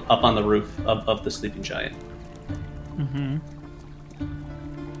on the roof of the sleeping giant. Mm-hmm.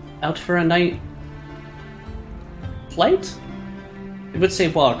 Out for a night flight? I would say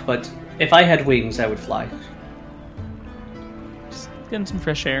walk, but if I had wings, I would fly. Just getting some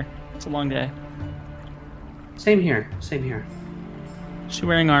fresh air. It's a long day. Same here. Is she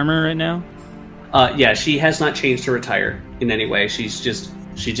wearing armor right now? Yeah, she has not changed her attire in any way. She just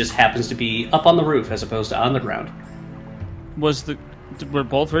happens to be up on the roof as opposed to on the ground. Were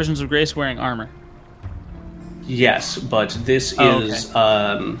both versions of Grace wearing armor? Yes, but this is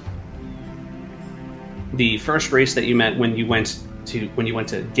the first race that you met when you went to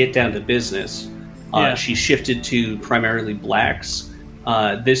get down to business. She shifted to primarily blacks.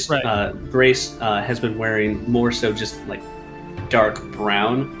 Grace has been wearing more so just dark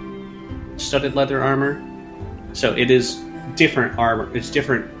brown studded leather armor. So it is different armor. It's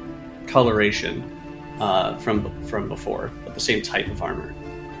different coloration from before, but the same type of armor.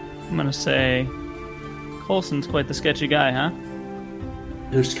 I'm gonna say Coulson's quite the sketchy guy, huh?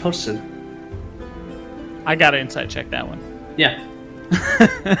 Who's Coulson? I gotta insight check that one. Yeah.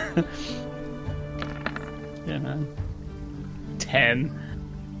 Yeah, man. 10.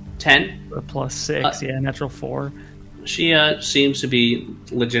 10? A plus 6, natural 4. She seems to be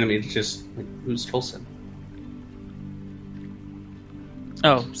legitimately just who's Coulson?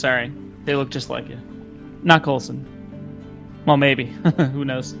 Oh, sorry. They look just like you. Not Coulson. Well, maybe. Who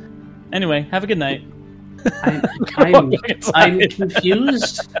knows? Anyway, have a good night. I'm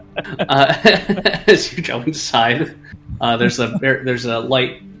confused. As you go inside, there's a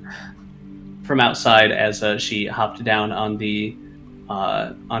light from outside as she hopped down on the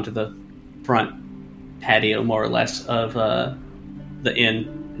onto the front patio, more or less, of the inn,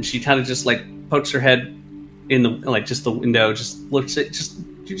 and she kind of just pokes her head in the just the window, just looks at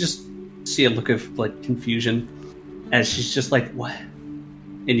you just see a look of confusion as she's just what,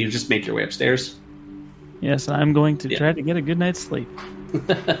 and you just make your way upstairs. Yes, I'm going to try to get a good night's sleep.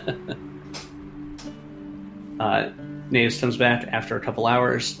 Naves comes back after a couple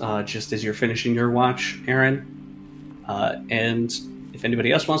hours, just as you're finishing your watch, Aaron. And if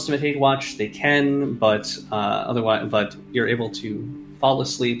anybody else wants to take watch, they can, but you're able to fall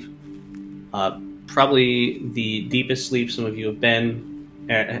asleep. Probably the deepest sleep some of you have been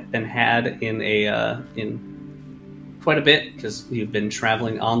had in quite a bit, because you've been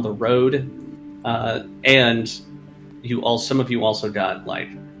traveling on the road. And some of you also got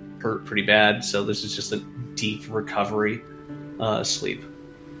hurt pretty bad, so this is just a deep recovery sleep.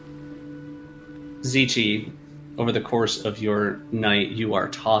 Zichi, over the course of your night, you are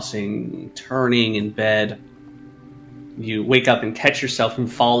tossing, turning in bed. You wake up and catch yourself from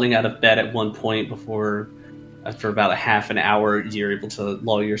falling out of bed at one point before, after about a half an hour, you're able to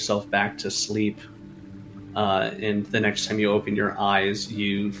lull yourself back to sleep. And the next time you open your eyes,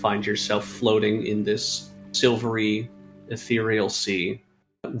 you find yourself floating in this silvery, ethereal sea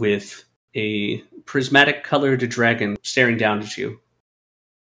with a prismatic colored dragon staring down at you.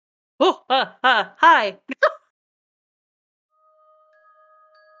 Oh, hi.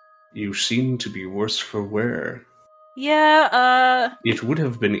 You seem to be worse for wear. Yeah, It would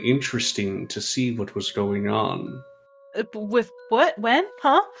have been interesting to see what was going on. with what? When?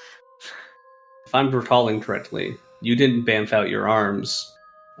 Huh? If I'm recalling correctly, you didn't bamf out your arms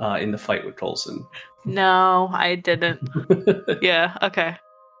in the fight with Coulson. No, I didn't. Yeah, okay.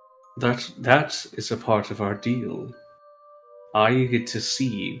 That is a part of our deal. I get to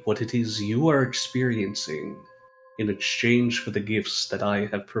see what it is you are experiencing in exchange for the gifts that I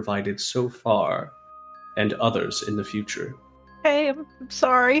have provided so far, and others in the future. Hey, I'm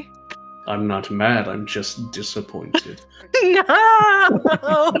sorry. I'm not mad, I'm just disappointed. No!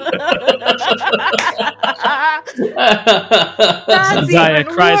 That's Zaya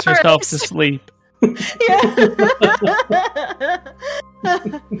even cries worse. herself to sleep. Yeah.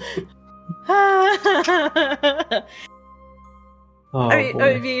 Oh, I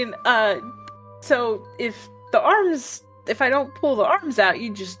boy. mean, so if I don't pull the arms out,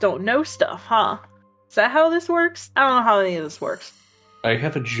 you just don't know stuff, huh? Is that how this works? I don't know how any of this works. I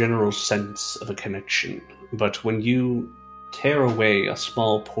have a general sense of a connection, but when you tear away a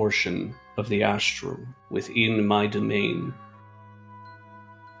small portion of the astral within my domain,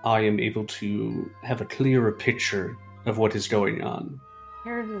 I am able to have a clearer picture of what is going on.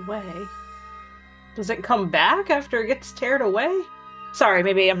 Teared away. Does it come back after it gets teared away? Sorry,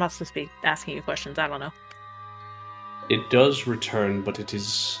 maybe I'm not supposed to be asking you questions. I don't know. It does return, but it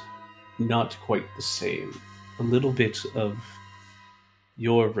is not quite the same. A little bit of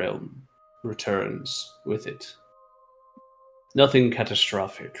your realm returns with it. Nothing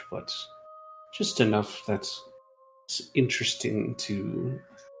catastrophic, but just enough that's interesting to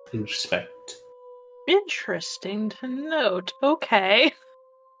inspect. Interesting to note. Okay.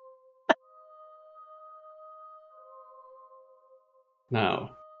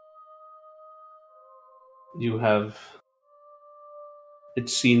 Now, it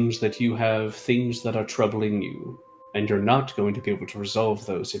seems that you have things that are troubling you, and you're not going to be able to resolve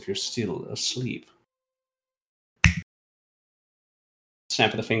those if you're still asleep.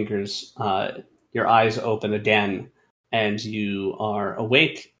 Snap of the fingers, your eyes open again, and you are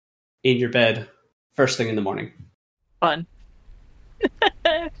awake in your bed first thing in the morning. Fun.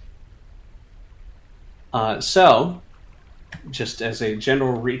 So, just as a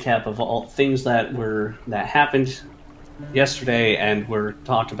general recap of all things that happened yesterday and were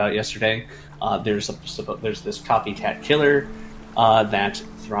talked about yesterday, there's this copycat killer that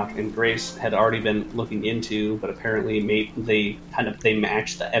Throck and Grace had already been looking into, but apparently they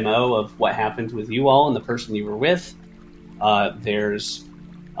matched the MO of what happened with you all and the person you were with. There's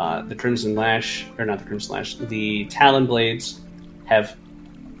the Crimson Lash, or not the Crimson Lash, the Talonblades have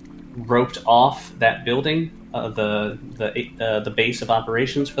roped off that building, the base of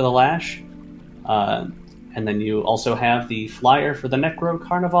operations for the Lash, and then you also have the flyer for the Necro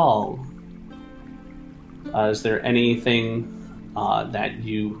Carnival. Is there anything that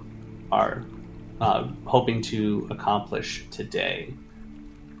you are hoping to accomplish today?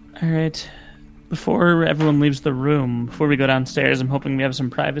 All right. Before everyone leaves the room, before we go downstairs, I'm hoping we have some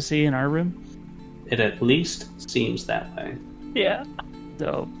privacy in our room. It at least seems that way. Yeah.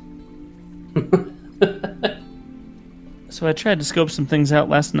 So I tried to scope some things out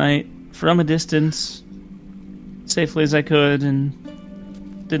last night from a distance, safely as I could,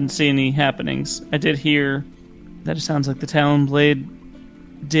 and didn't see any happenings. I did hear that it sounds like the Talonblade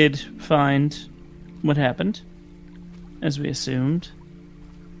did find what happened, as we assumed.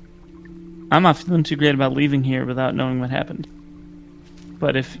 I'm not feeling too great about leaving here without knowing what happened.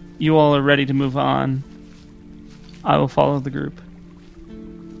 But if you all are ready to move on, I will follow the group.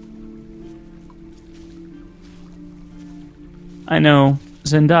 I know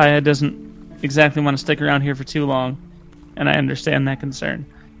Zendaya doesn't exactly want to stick around here for too long, and I understand that concern.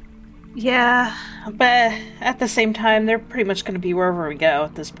 Yeah, but at the same time, they're pretty much going to be wherever we go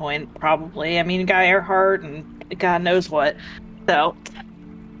at this point, probably. I mean, Guy Earhart and God knows what. So,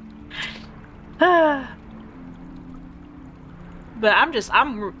 but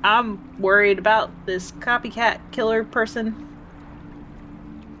I'm worried about this copycat killer person,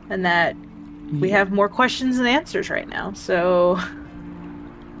 and that we have more questions than answers right now. So,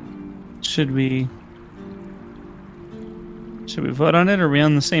 should we vote on it, or are we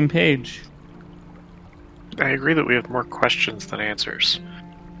on the same page? I agree that we have more questions than answers.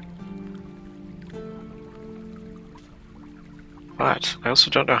 But I also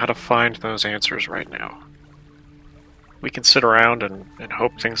don't know how to find those answers right now. We can sit around and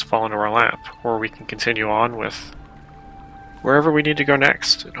hope things fall into our lap, or we can continue on with wherever we need to go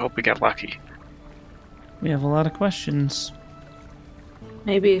next and hope we get lucky. We have a lot of questions.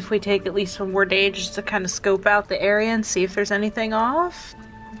 maybe if we take at least one more day just to kind of scope out the area and see if there's anything off.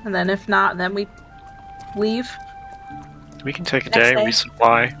 And then if not, then we leave. We can take a Next day, day.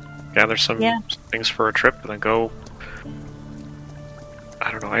 resupply, gather some things for a trip, and then go,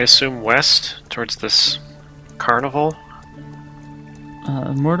 I don't know, I assume west towards this carnival.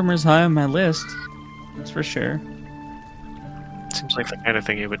 Mortimer's high on my list. That's for sure. Seems like the kind of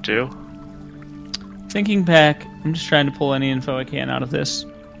thing you would do. Thinking back, I'm just trying to pull any info I can out of this.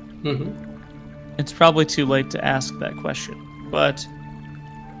 Mm-hmm. It's probably too late to ask that question, but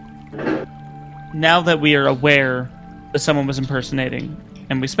now that we are aware that someone was impersonating,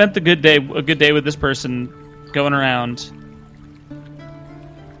 and we spent a good day with this person going around,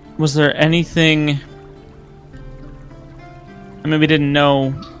 was there anything? I mean, we didn't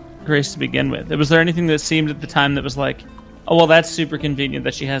know Grace to begin with. Was there anything that seemed at the time that was like, oh, well, that's super convenient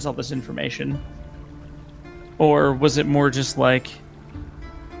that she has all this information. Or was it more just like...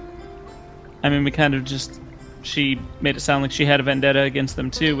 I mean, we kind of just... She made it sound like she had a vendetta against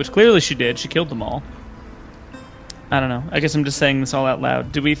them too, which clearly she did. She killed them all. I don't know. I guess I'm just saying this all out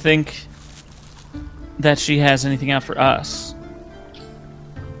loud. Do we think that she has anything out for us?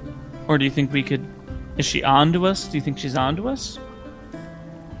 Or do you think we could... Is she on to us? Do you think she's on to us?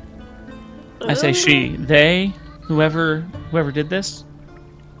 I say she. They? Whoever did this?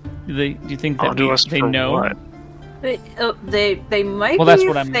 Do you think that they know? What? They might Well, be that's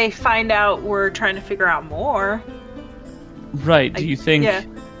what if they find out we're trying to figure out more. Right. Do you think... Yeah.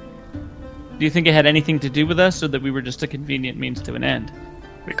 Do you think it had anything to do with us, or that we were just a convenient means to an end?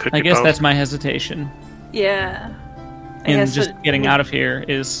 We could I be guess both. that's my hesitation Yeah. in just getting out of here.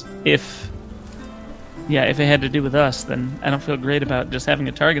 Is if it had to do with us, then I don't feel great about just having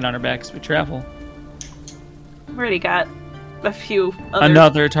a target on our back as we travel. We already got a few other...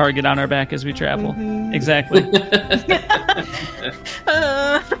 Another target on our back as we travel. Mhm. Exactly.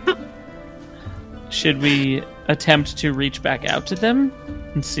 Should we attempt to reach back out to them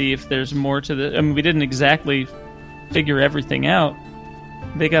and see if there's more to the... I mean, we didn't exactly figure everything out.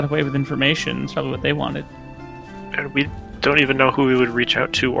 They got away with information. It's probably what they wanted. And we don't even know who we would reach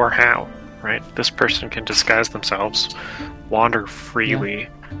out to or how, right? This person can disguise themselves, wander freely.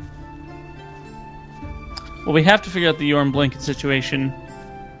 Well, we have to figure out the Yorm Blanket situation.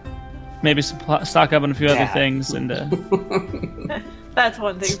 Maybe stock up on a few other things, and That's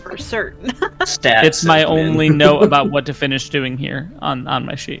one thing for certain. Stats it's my have been- only note about what to finish doing here on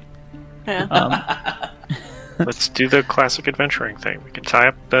my sheet. Yeah. Let's do the classic adventuring thing. We can tie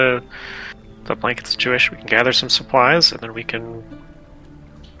up the blanket situation, we can gather some supplies, and then we can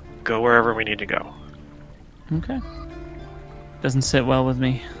go wherever we need to go. Okay. Doesn't sit well with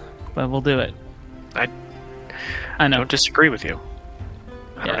me, but we'll do it. I know. Don't disagree with you.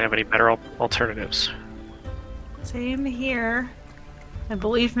 I don't Yeah. have any better alternatives. Same here. And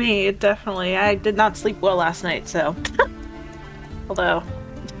believe me, I did not sleep well last night, so... Although,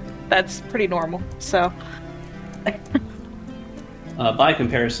 that's pretty normal, so... By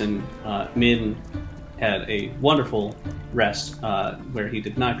comparison, Min had a wonderful rest where he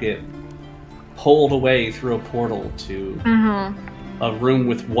did not get pulled away through a portal to a room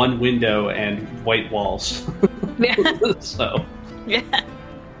with one window and white walls. Yeah. So, Yeah.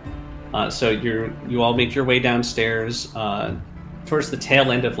 so you all make your way downstairs towards the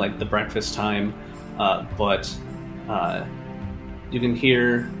tail end of like the breakfast time, but you can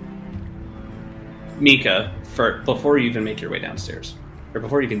hear Mika before you even make your way downstairs, or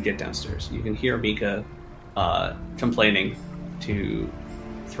before you even get downstairs. You can hear Mika complaining to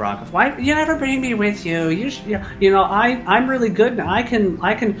Throck of, "Why you never bring me with you? I'm really good. And I can."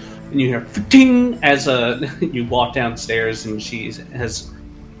 And you hear ting as you walk downstairs, and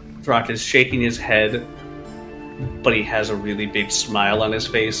Throck is shaking his head, but he has a really big smile on his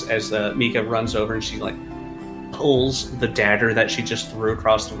face as Mika runs over and she like pulls the dagger that she just threw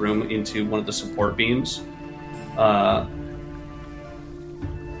across the room into one of the support beams. But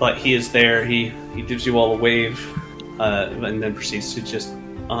he is there. He gives you all a wave, and then proceeds to just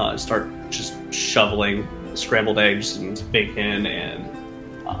start just shoveling scrambled eggs and bacon and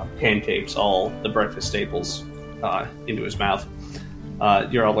pancakes, all the breakfast staples, into his mouth.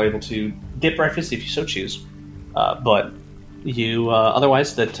 You're all able to get breakfast if you so choose, but you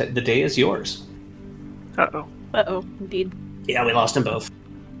otherwise the day is yours. Uh-oh. Uh-oh, indeed. Yeah, we lost them both.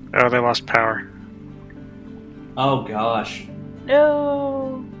 Oh, they lost power. Oh gosh.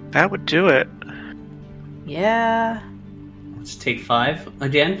 No. That would do it. Yeah. Let's take 5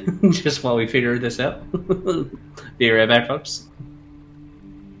 again, just while we figure this out. Be right back, folks.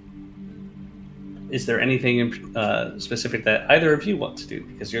 Is there anything specific that either of you want to do?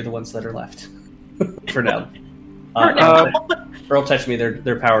 Because you're the ones that are left for now. For now. Earl touched me.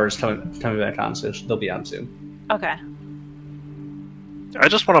 Their power is coming back on, so they'll be on soon. Okay. I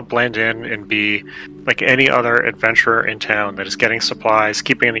just want to blend in and be like any other adventurer in town that is getting supplies,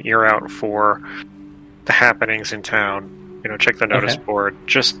 keeping an ear out for the happenings in town. Check the notice board.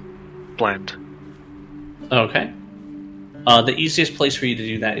 Just blend. Okay. The easiest place for you to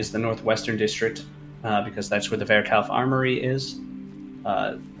do that is the Northwestern District, because that's where the Verkauf Armory is.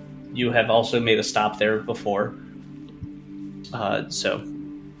 You have also made a stop there before, so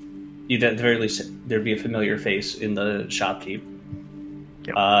you'd at the very least there'd be a familiar face in the shopkeep.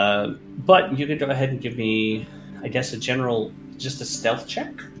 Yep. But you could go ahead and give me, I guess, just a stealth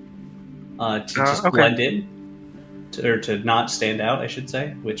check to just blend in, or to not stand out, I should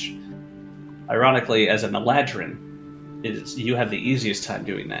say. Which, ironically, as an Eladrin, you have the easiest time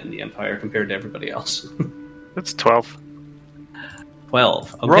doing that in the Empire compared to everybody else. That's 12.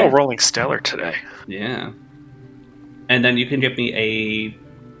 12. Okay. We're all rolling stellar today. Yeah. And then you can give me a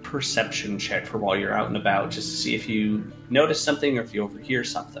perception check for while you're out and about, just to see if you notice something or if you overhear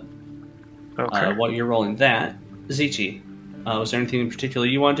something. Okay. While you're rolling that, Zichi, was there anything in particular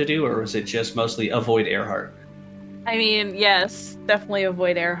you wanted to do, or was it just mostly avoid Earhart? I mean, yes, definitely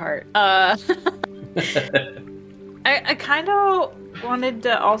avoid Earhart. I kind of wanted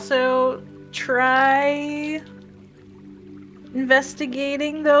to also try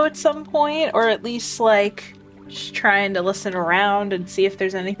investigating, though, at some point, or at least, like, just trying to listen around and see if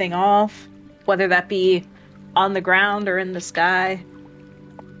there's anything off, whether that be on the ground or in the sky.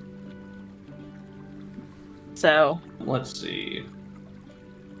 So... Let's see.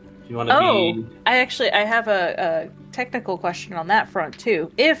 You want to be... I have a technical question on that front, too.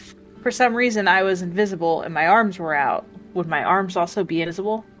 If, for some reason, I was invisible and my arms were out, would my arms also be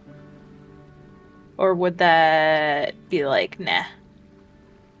invisible? Or would that be like, nah?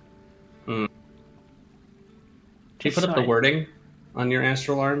 Can you put up the wording on your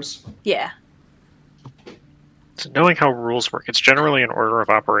astral arms? Yeah. So knowing how rules work, it's generally an order of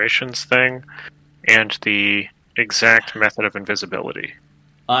operations thing, and the exact method of invisibility.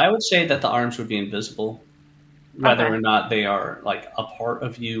 I would say that the arms would be invisible, whether Okay. or not they are like a part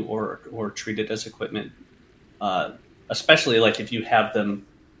of you or treated as equipment. Especially like if you have them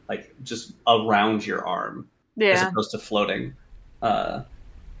like just around your arm as Yeah. opposed to floating.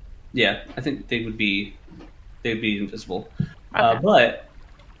 Yeah, I think they'd be invisible. Okay. But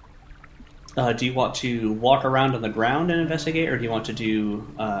do you want to walk around on the ground and investigate, or do you want to do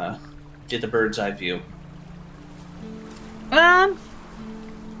the bird's eye view?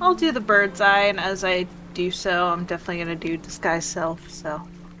 I'll do the bird's eye, and as I do so, I'm definitely gonna do disguise self, so.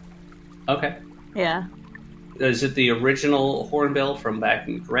 Okay. Yeah. Is it the original hornbill from back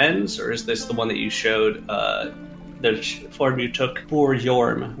in Grenz, or is this the one that you showed the form you took for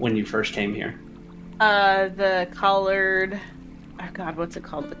Yorm when you first came here? The collared... Oh god, what's it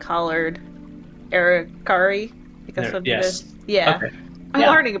called? The collared Arikari? Because of Yes. this. Yeah. Okay. I'm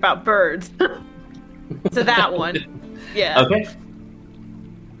Yeah. learning about birds. So that one. Yeah. Okay.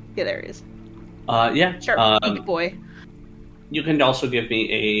 Yeah, there he is. Yeah. Sharp pink boy. You can also give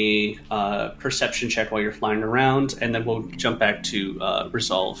me a perception check while you're flying around, and then we'll jump back to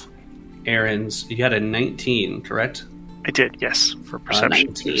resolve. Aaron's, you got a 19, correct? I did, yes, for perception.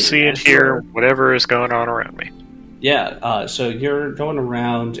 19, See and hear whatever is going on around me. Yeah, so you're going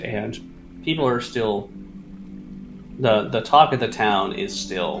around, and people are still... The talk of the town is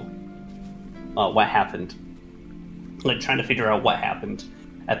still what happened. Like, trying to figure out what happened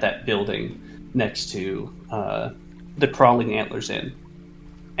at that building next to the Crawling Antlers Inn.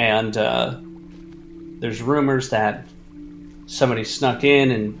 And there's rumors that somebody snuck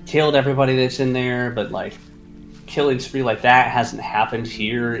in and killed everybody that's in there, but, like, killing spree like that hasn't happened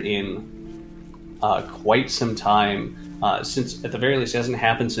here in quite some time. Since, at the very least, it hasn't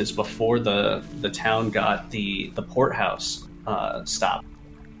happened since before the town got the port house stopped.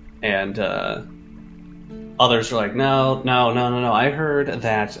 And others are like, no. I heard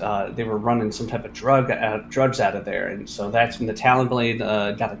that they were running some type of drugs out of there, and so that's when the Talonblade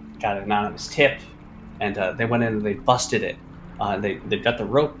got an anonymous tip, and they went in and they busted it. They've got the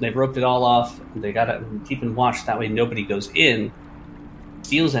rope. They've roped it all off. They got it keeping watch. That way, nobody goes in,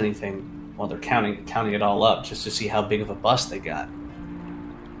 steals anything while they're counting it all up, just to see how big of a bust they got.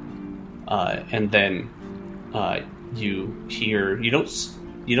 And then you hear. You don't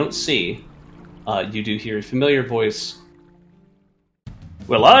see. You do hear a familiar voice.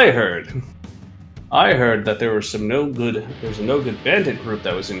 Well, I heard that there was no good bandit group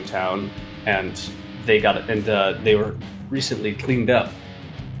that was in town, and they got it, and they were recently cleaned up,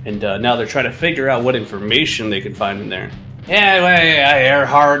 and now they're trying to figure out what information they can find in there. Yeah,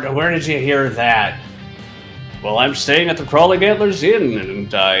 Earhart, where did you hear that? Well, I'm staying at the Crawling Antlers Inn,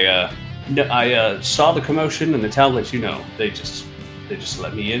 and I saw the commotion, and the town lets you know. They just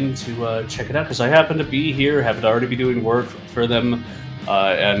let me in to check it out, because I happen to be here, happen to already be doing work for them,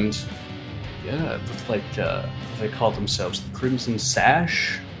 and yeah, it looks like they call themselves the Crimson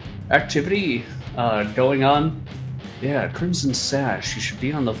Sash activity going on. Yeah, Crimson Sash. You should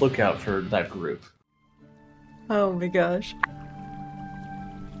be on the lookout for that group. Oh my gosh.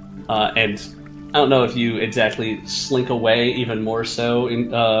 And I don't know if you exactly slink away even more so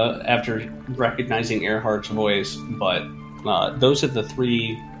after recognizing Earhart's voice, but those are the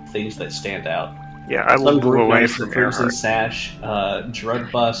three things that stand out. Yeah, I Some move group away known as the from Crimson Earhart. Sash,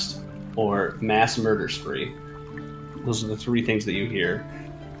 drug bust, or mass murder spree. Those are the three things that you hear.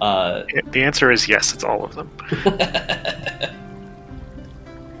 The answer is yes, it's all of them.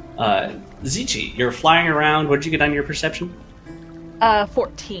 Zichi, you're flying around. What did you get on your perception?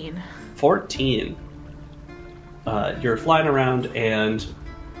 14. 14. You're flying around, and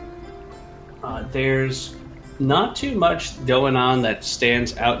there's not too much going on that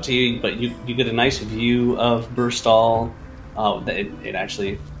stands out to you, but you get a nice view of Burstal. It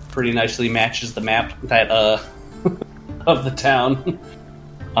actually pretty nicely matches the map that of the town.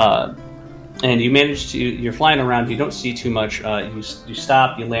 And you manage to, you're flying around, you don't see too much. You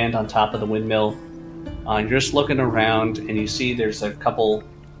stop, you land on top of the windmill. You're just looking around, and you see there's a couple,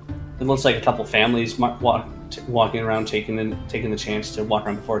 it looks like a couple families walking around, taking the chance to walk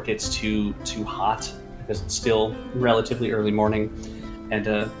around before it gets too hot, because it's still relatively early morning.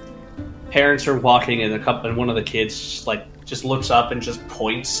 And parents are walking, and one of the kids just looks up and just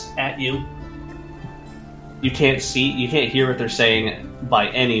points at you. You can't hear what they're saying by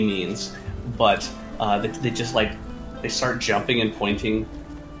any means, but they start jumping and pointing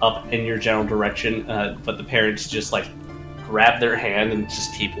up in your general direction. But the parents just grab their hand and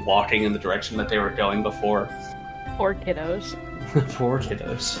just keep walking in the direction that they were going before. Poor kiddos. Poor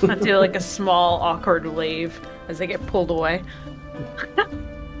kiddos. I do a small awkward wave as they get pulled away. You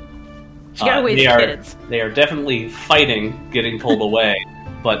gotta wave the kids. They are definitely fighting getting pulled away,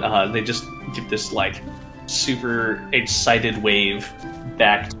 but they just give this super excited wave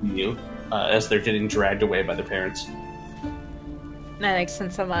back to you as they're getting dragged away by their parents. And I think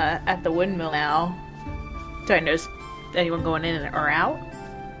since I'm at the windmill now, do I notice anyone going in or out?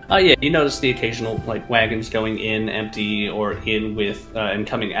 Yeah, you notice the occasional wagons going in empty, or in with and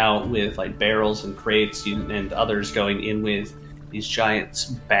coming out with barrels and crates, and others going in with these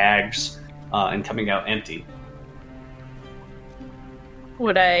giant bags and coming out empty.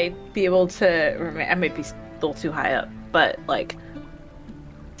 Would I be able to? I might be a little too high up, but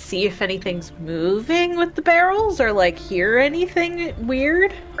see if anything's moving with the barrels, or hear anything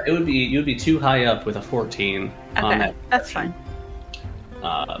weird? You'd be too high up with a 14 on that. That's fine.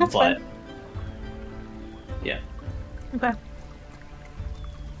 That's fine. Yeah. Okay.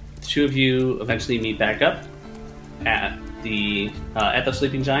 The two of you eventually meet back up at the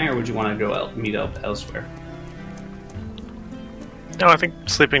Sleeping Giant, or would you want to go meet up elsewhere? No, I think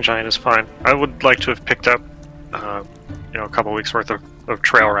Sleeping Giant is fine. I would like to have picked up, a couple weeks worth of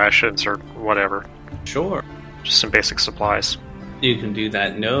trail rations or whatever. Sure. Just some basic supplies. You can do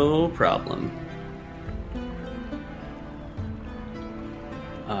that, no problem.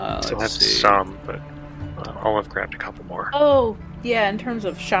 Still have some, but I'll have grabbed a couple more. Oh, yeah, in terms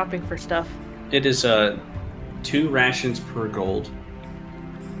of shopping for stuff. It is 2 rations per gold.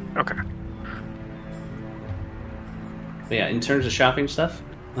 Okay. But yeah, in terms of shopping stuff,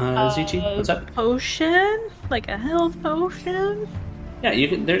 Zichi, what's up? Potion? A health potion? Yeah, you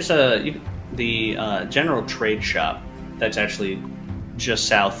can. There's the general trade shop that's actually just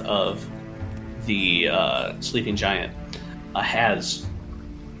south of the Sleeping Giant has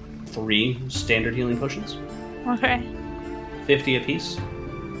 3 standard healing potions. Okay. 50 apiece.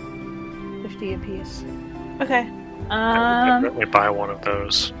 50 apiece. Okay. I would definitely buy one of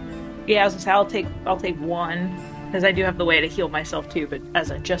those. Yeah, I was gonna say I'll take one, because I do have the way to heal myself too, but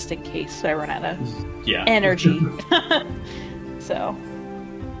as a just in case I run out of energy. So.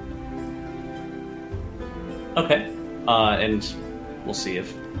 Okay. And we'll see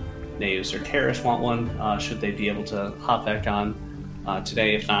if Neus or Karis want one. Should they be able to hop back on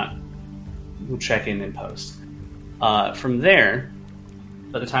today? If not, we'll check in post. From there,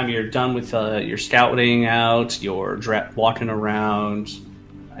 by the time you're done with your scouting out, your walking around,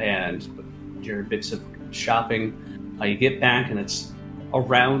 and your bits of shopping, you get back, and it's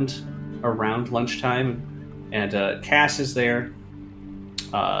around lunchtime, and Cass is there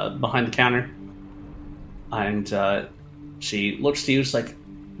behind the counter, and she looks to you, like,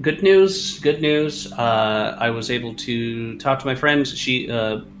 good news. I was able to talk to my friend. She's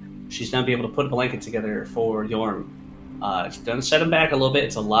now be able to put a blanket together for Yorm. It's gonna set him back a little bit.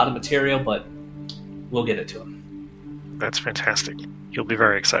 It's a lot of material, but we'll get it to him. That's fantastic. He'll be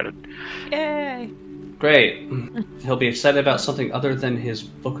very excited. Yay! Great. He'll be excited about something other than his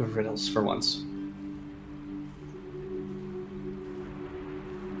book of riddles for once.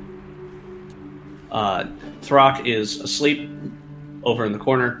 Throck is asleep over in the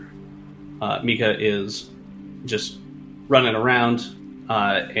corner. Mika is just running around,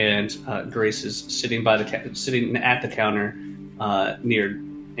 and Grace is sitting sitting at the counter near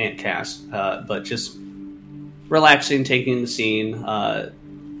Aunt Cass, but just relaxing, taking the scene.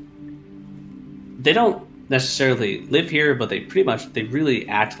 They don't necessarily live here, but they really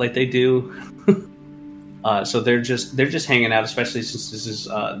act like they do. So they're just hanging out, especially since this is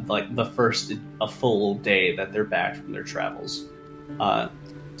like the first a full day that they're back from their travels.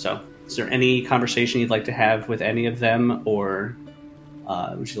 So is there any conversation you'd like to have with any of them, or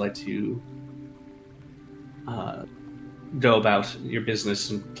would you like to go about your business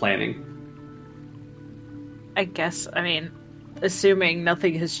and planning? I guess, I mean, assuming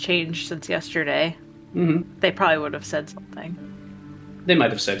nothing has changed since yesterday, they probably would have said something. They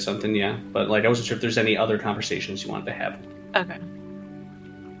might have said something, yeah. But, like, I wasn't sure if there's any other conversations you wanted to have. Okay.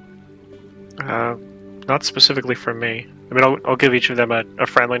 Not specifically from me. I mean, I'll give each of them a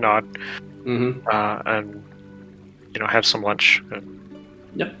friendly nod, Mm-hmm. and have some lunch.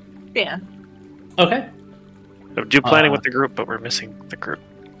 Yep. Yeah. Okay. Do planning with the group, but we're missing the group.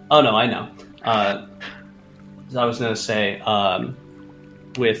 Oh, no, I know. I was going to say,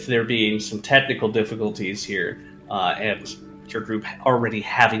 with there being some technical difficulties here, and your group already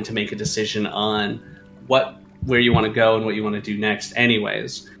having to make a decision on where you want to go and what you want to do next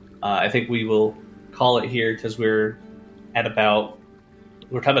anyways, I think we will call it here because we're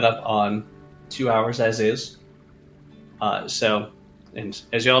coming up on 2 hours as is. And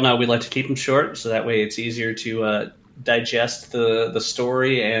as you all know, we like to keep them short, so that way it's easier to digest the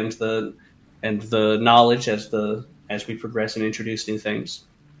story and the knowledge as we progress and introduce new things.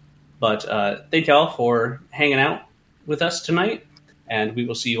 But thank y'all for hanging out with us tonight, and we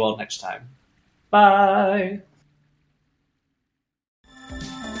will see you all next time. Bye!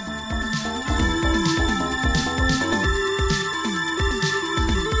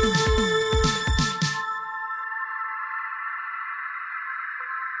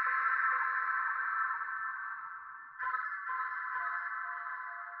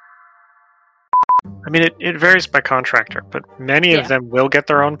 I mean, it varies by contractor, but many of them will get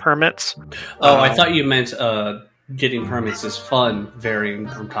their own permits. Oh, I thought you meant getting permits is fun, varying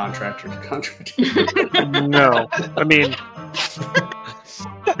from contractor to contractor. No, I mean,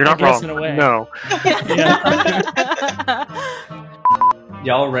 you're not guess wrong. in a way. No,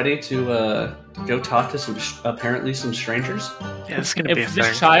 Y'all ready to go talk to some apparently some strangers? yeah, it's gonna be a If thing.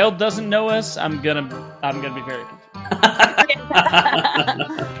 this child doesn't know us, I'm gonna be very confused.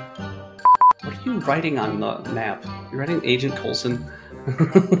 What are you writing on the map? You're writing Agent Coulson?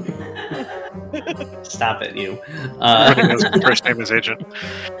 Stop it, you. His first name is Agent.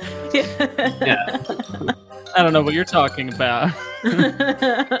 Yeah. I don't know what you're talking about.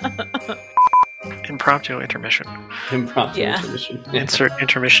 Impromptu intermission. Impromptu Yeah. intermission. Insert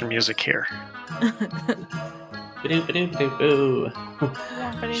intermission music here. Ba-do-ba-do-ba-do-boo.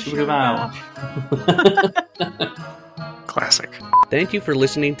 Shoo-ba-do-bow. Classic. Thank you for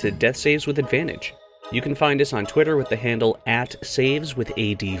listening to Death Saves with Advantage. You can find us on Twitter with the handle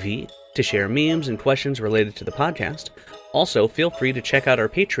 @SavesWithADV to share memes and questions related to the podcast. Also, feel free to check out our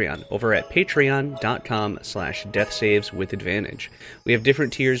Patreon over at patreon.com/deathsaveswithadvantage. We have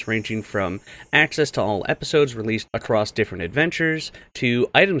different tiers ranging from access to all episodes released across different adventures to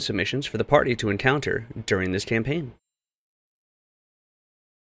item submissions for the party to encounter during this campaign.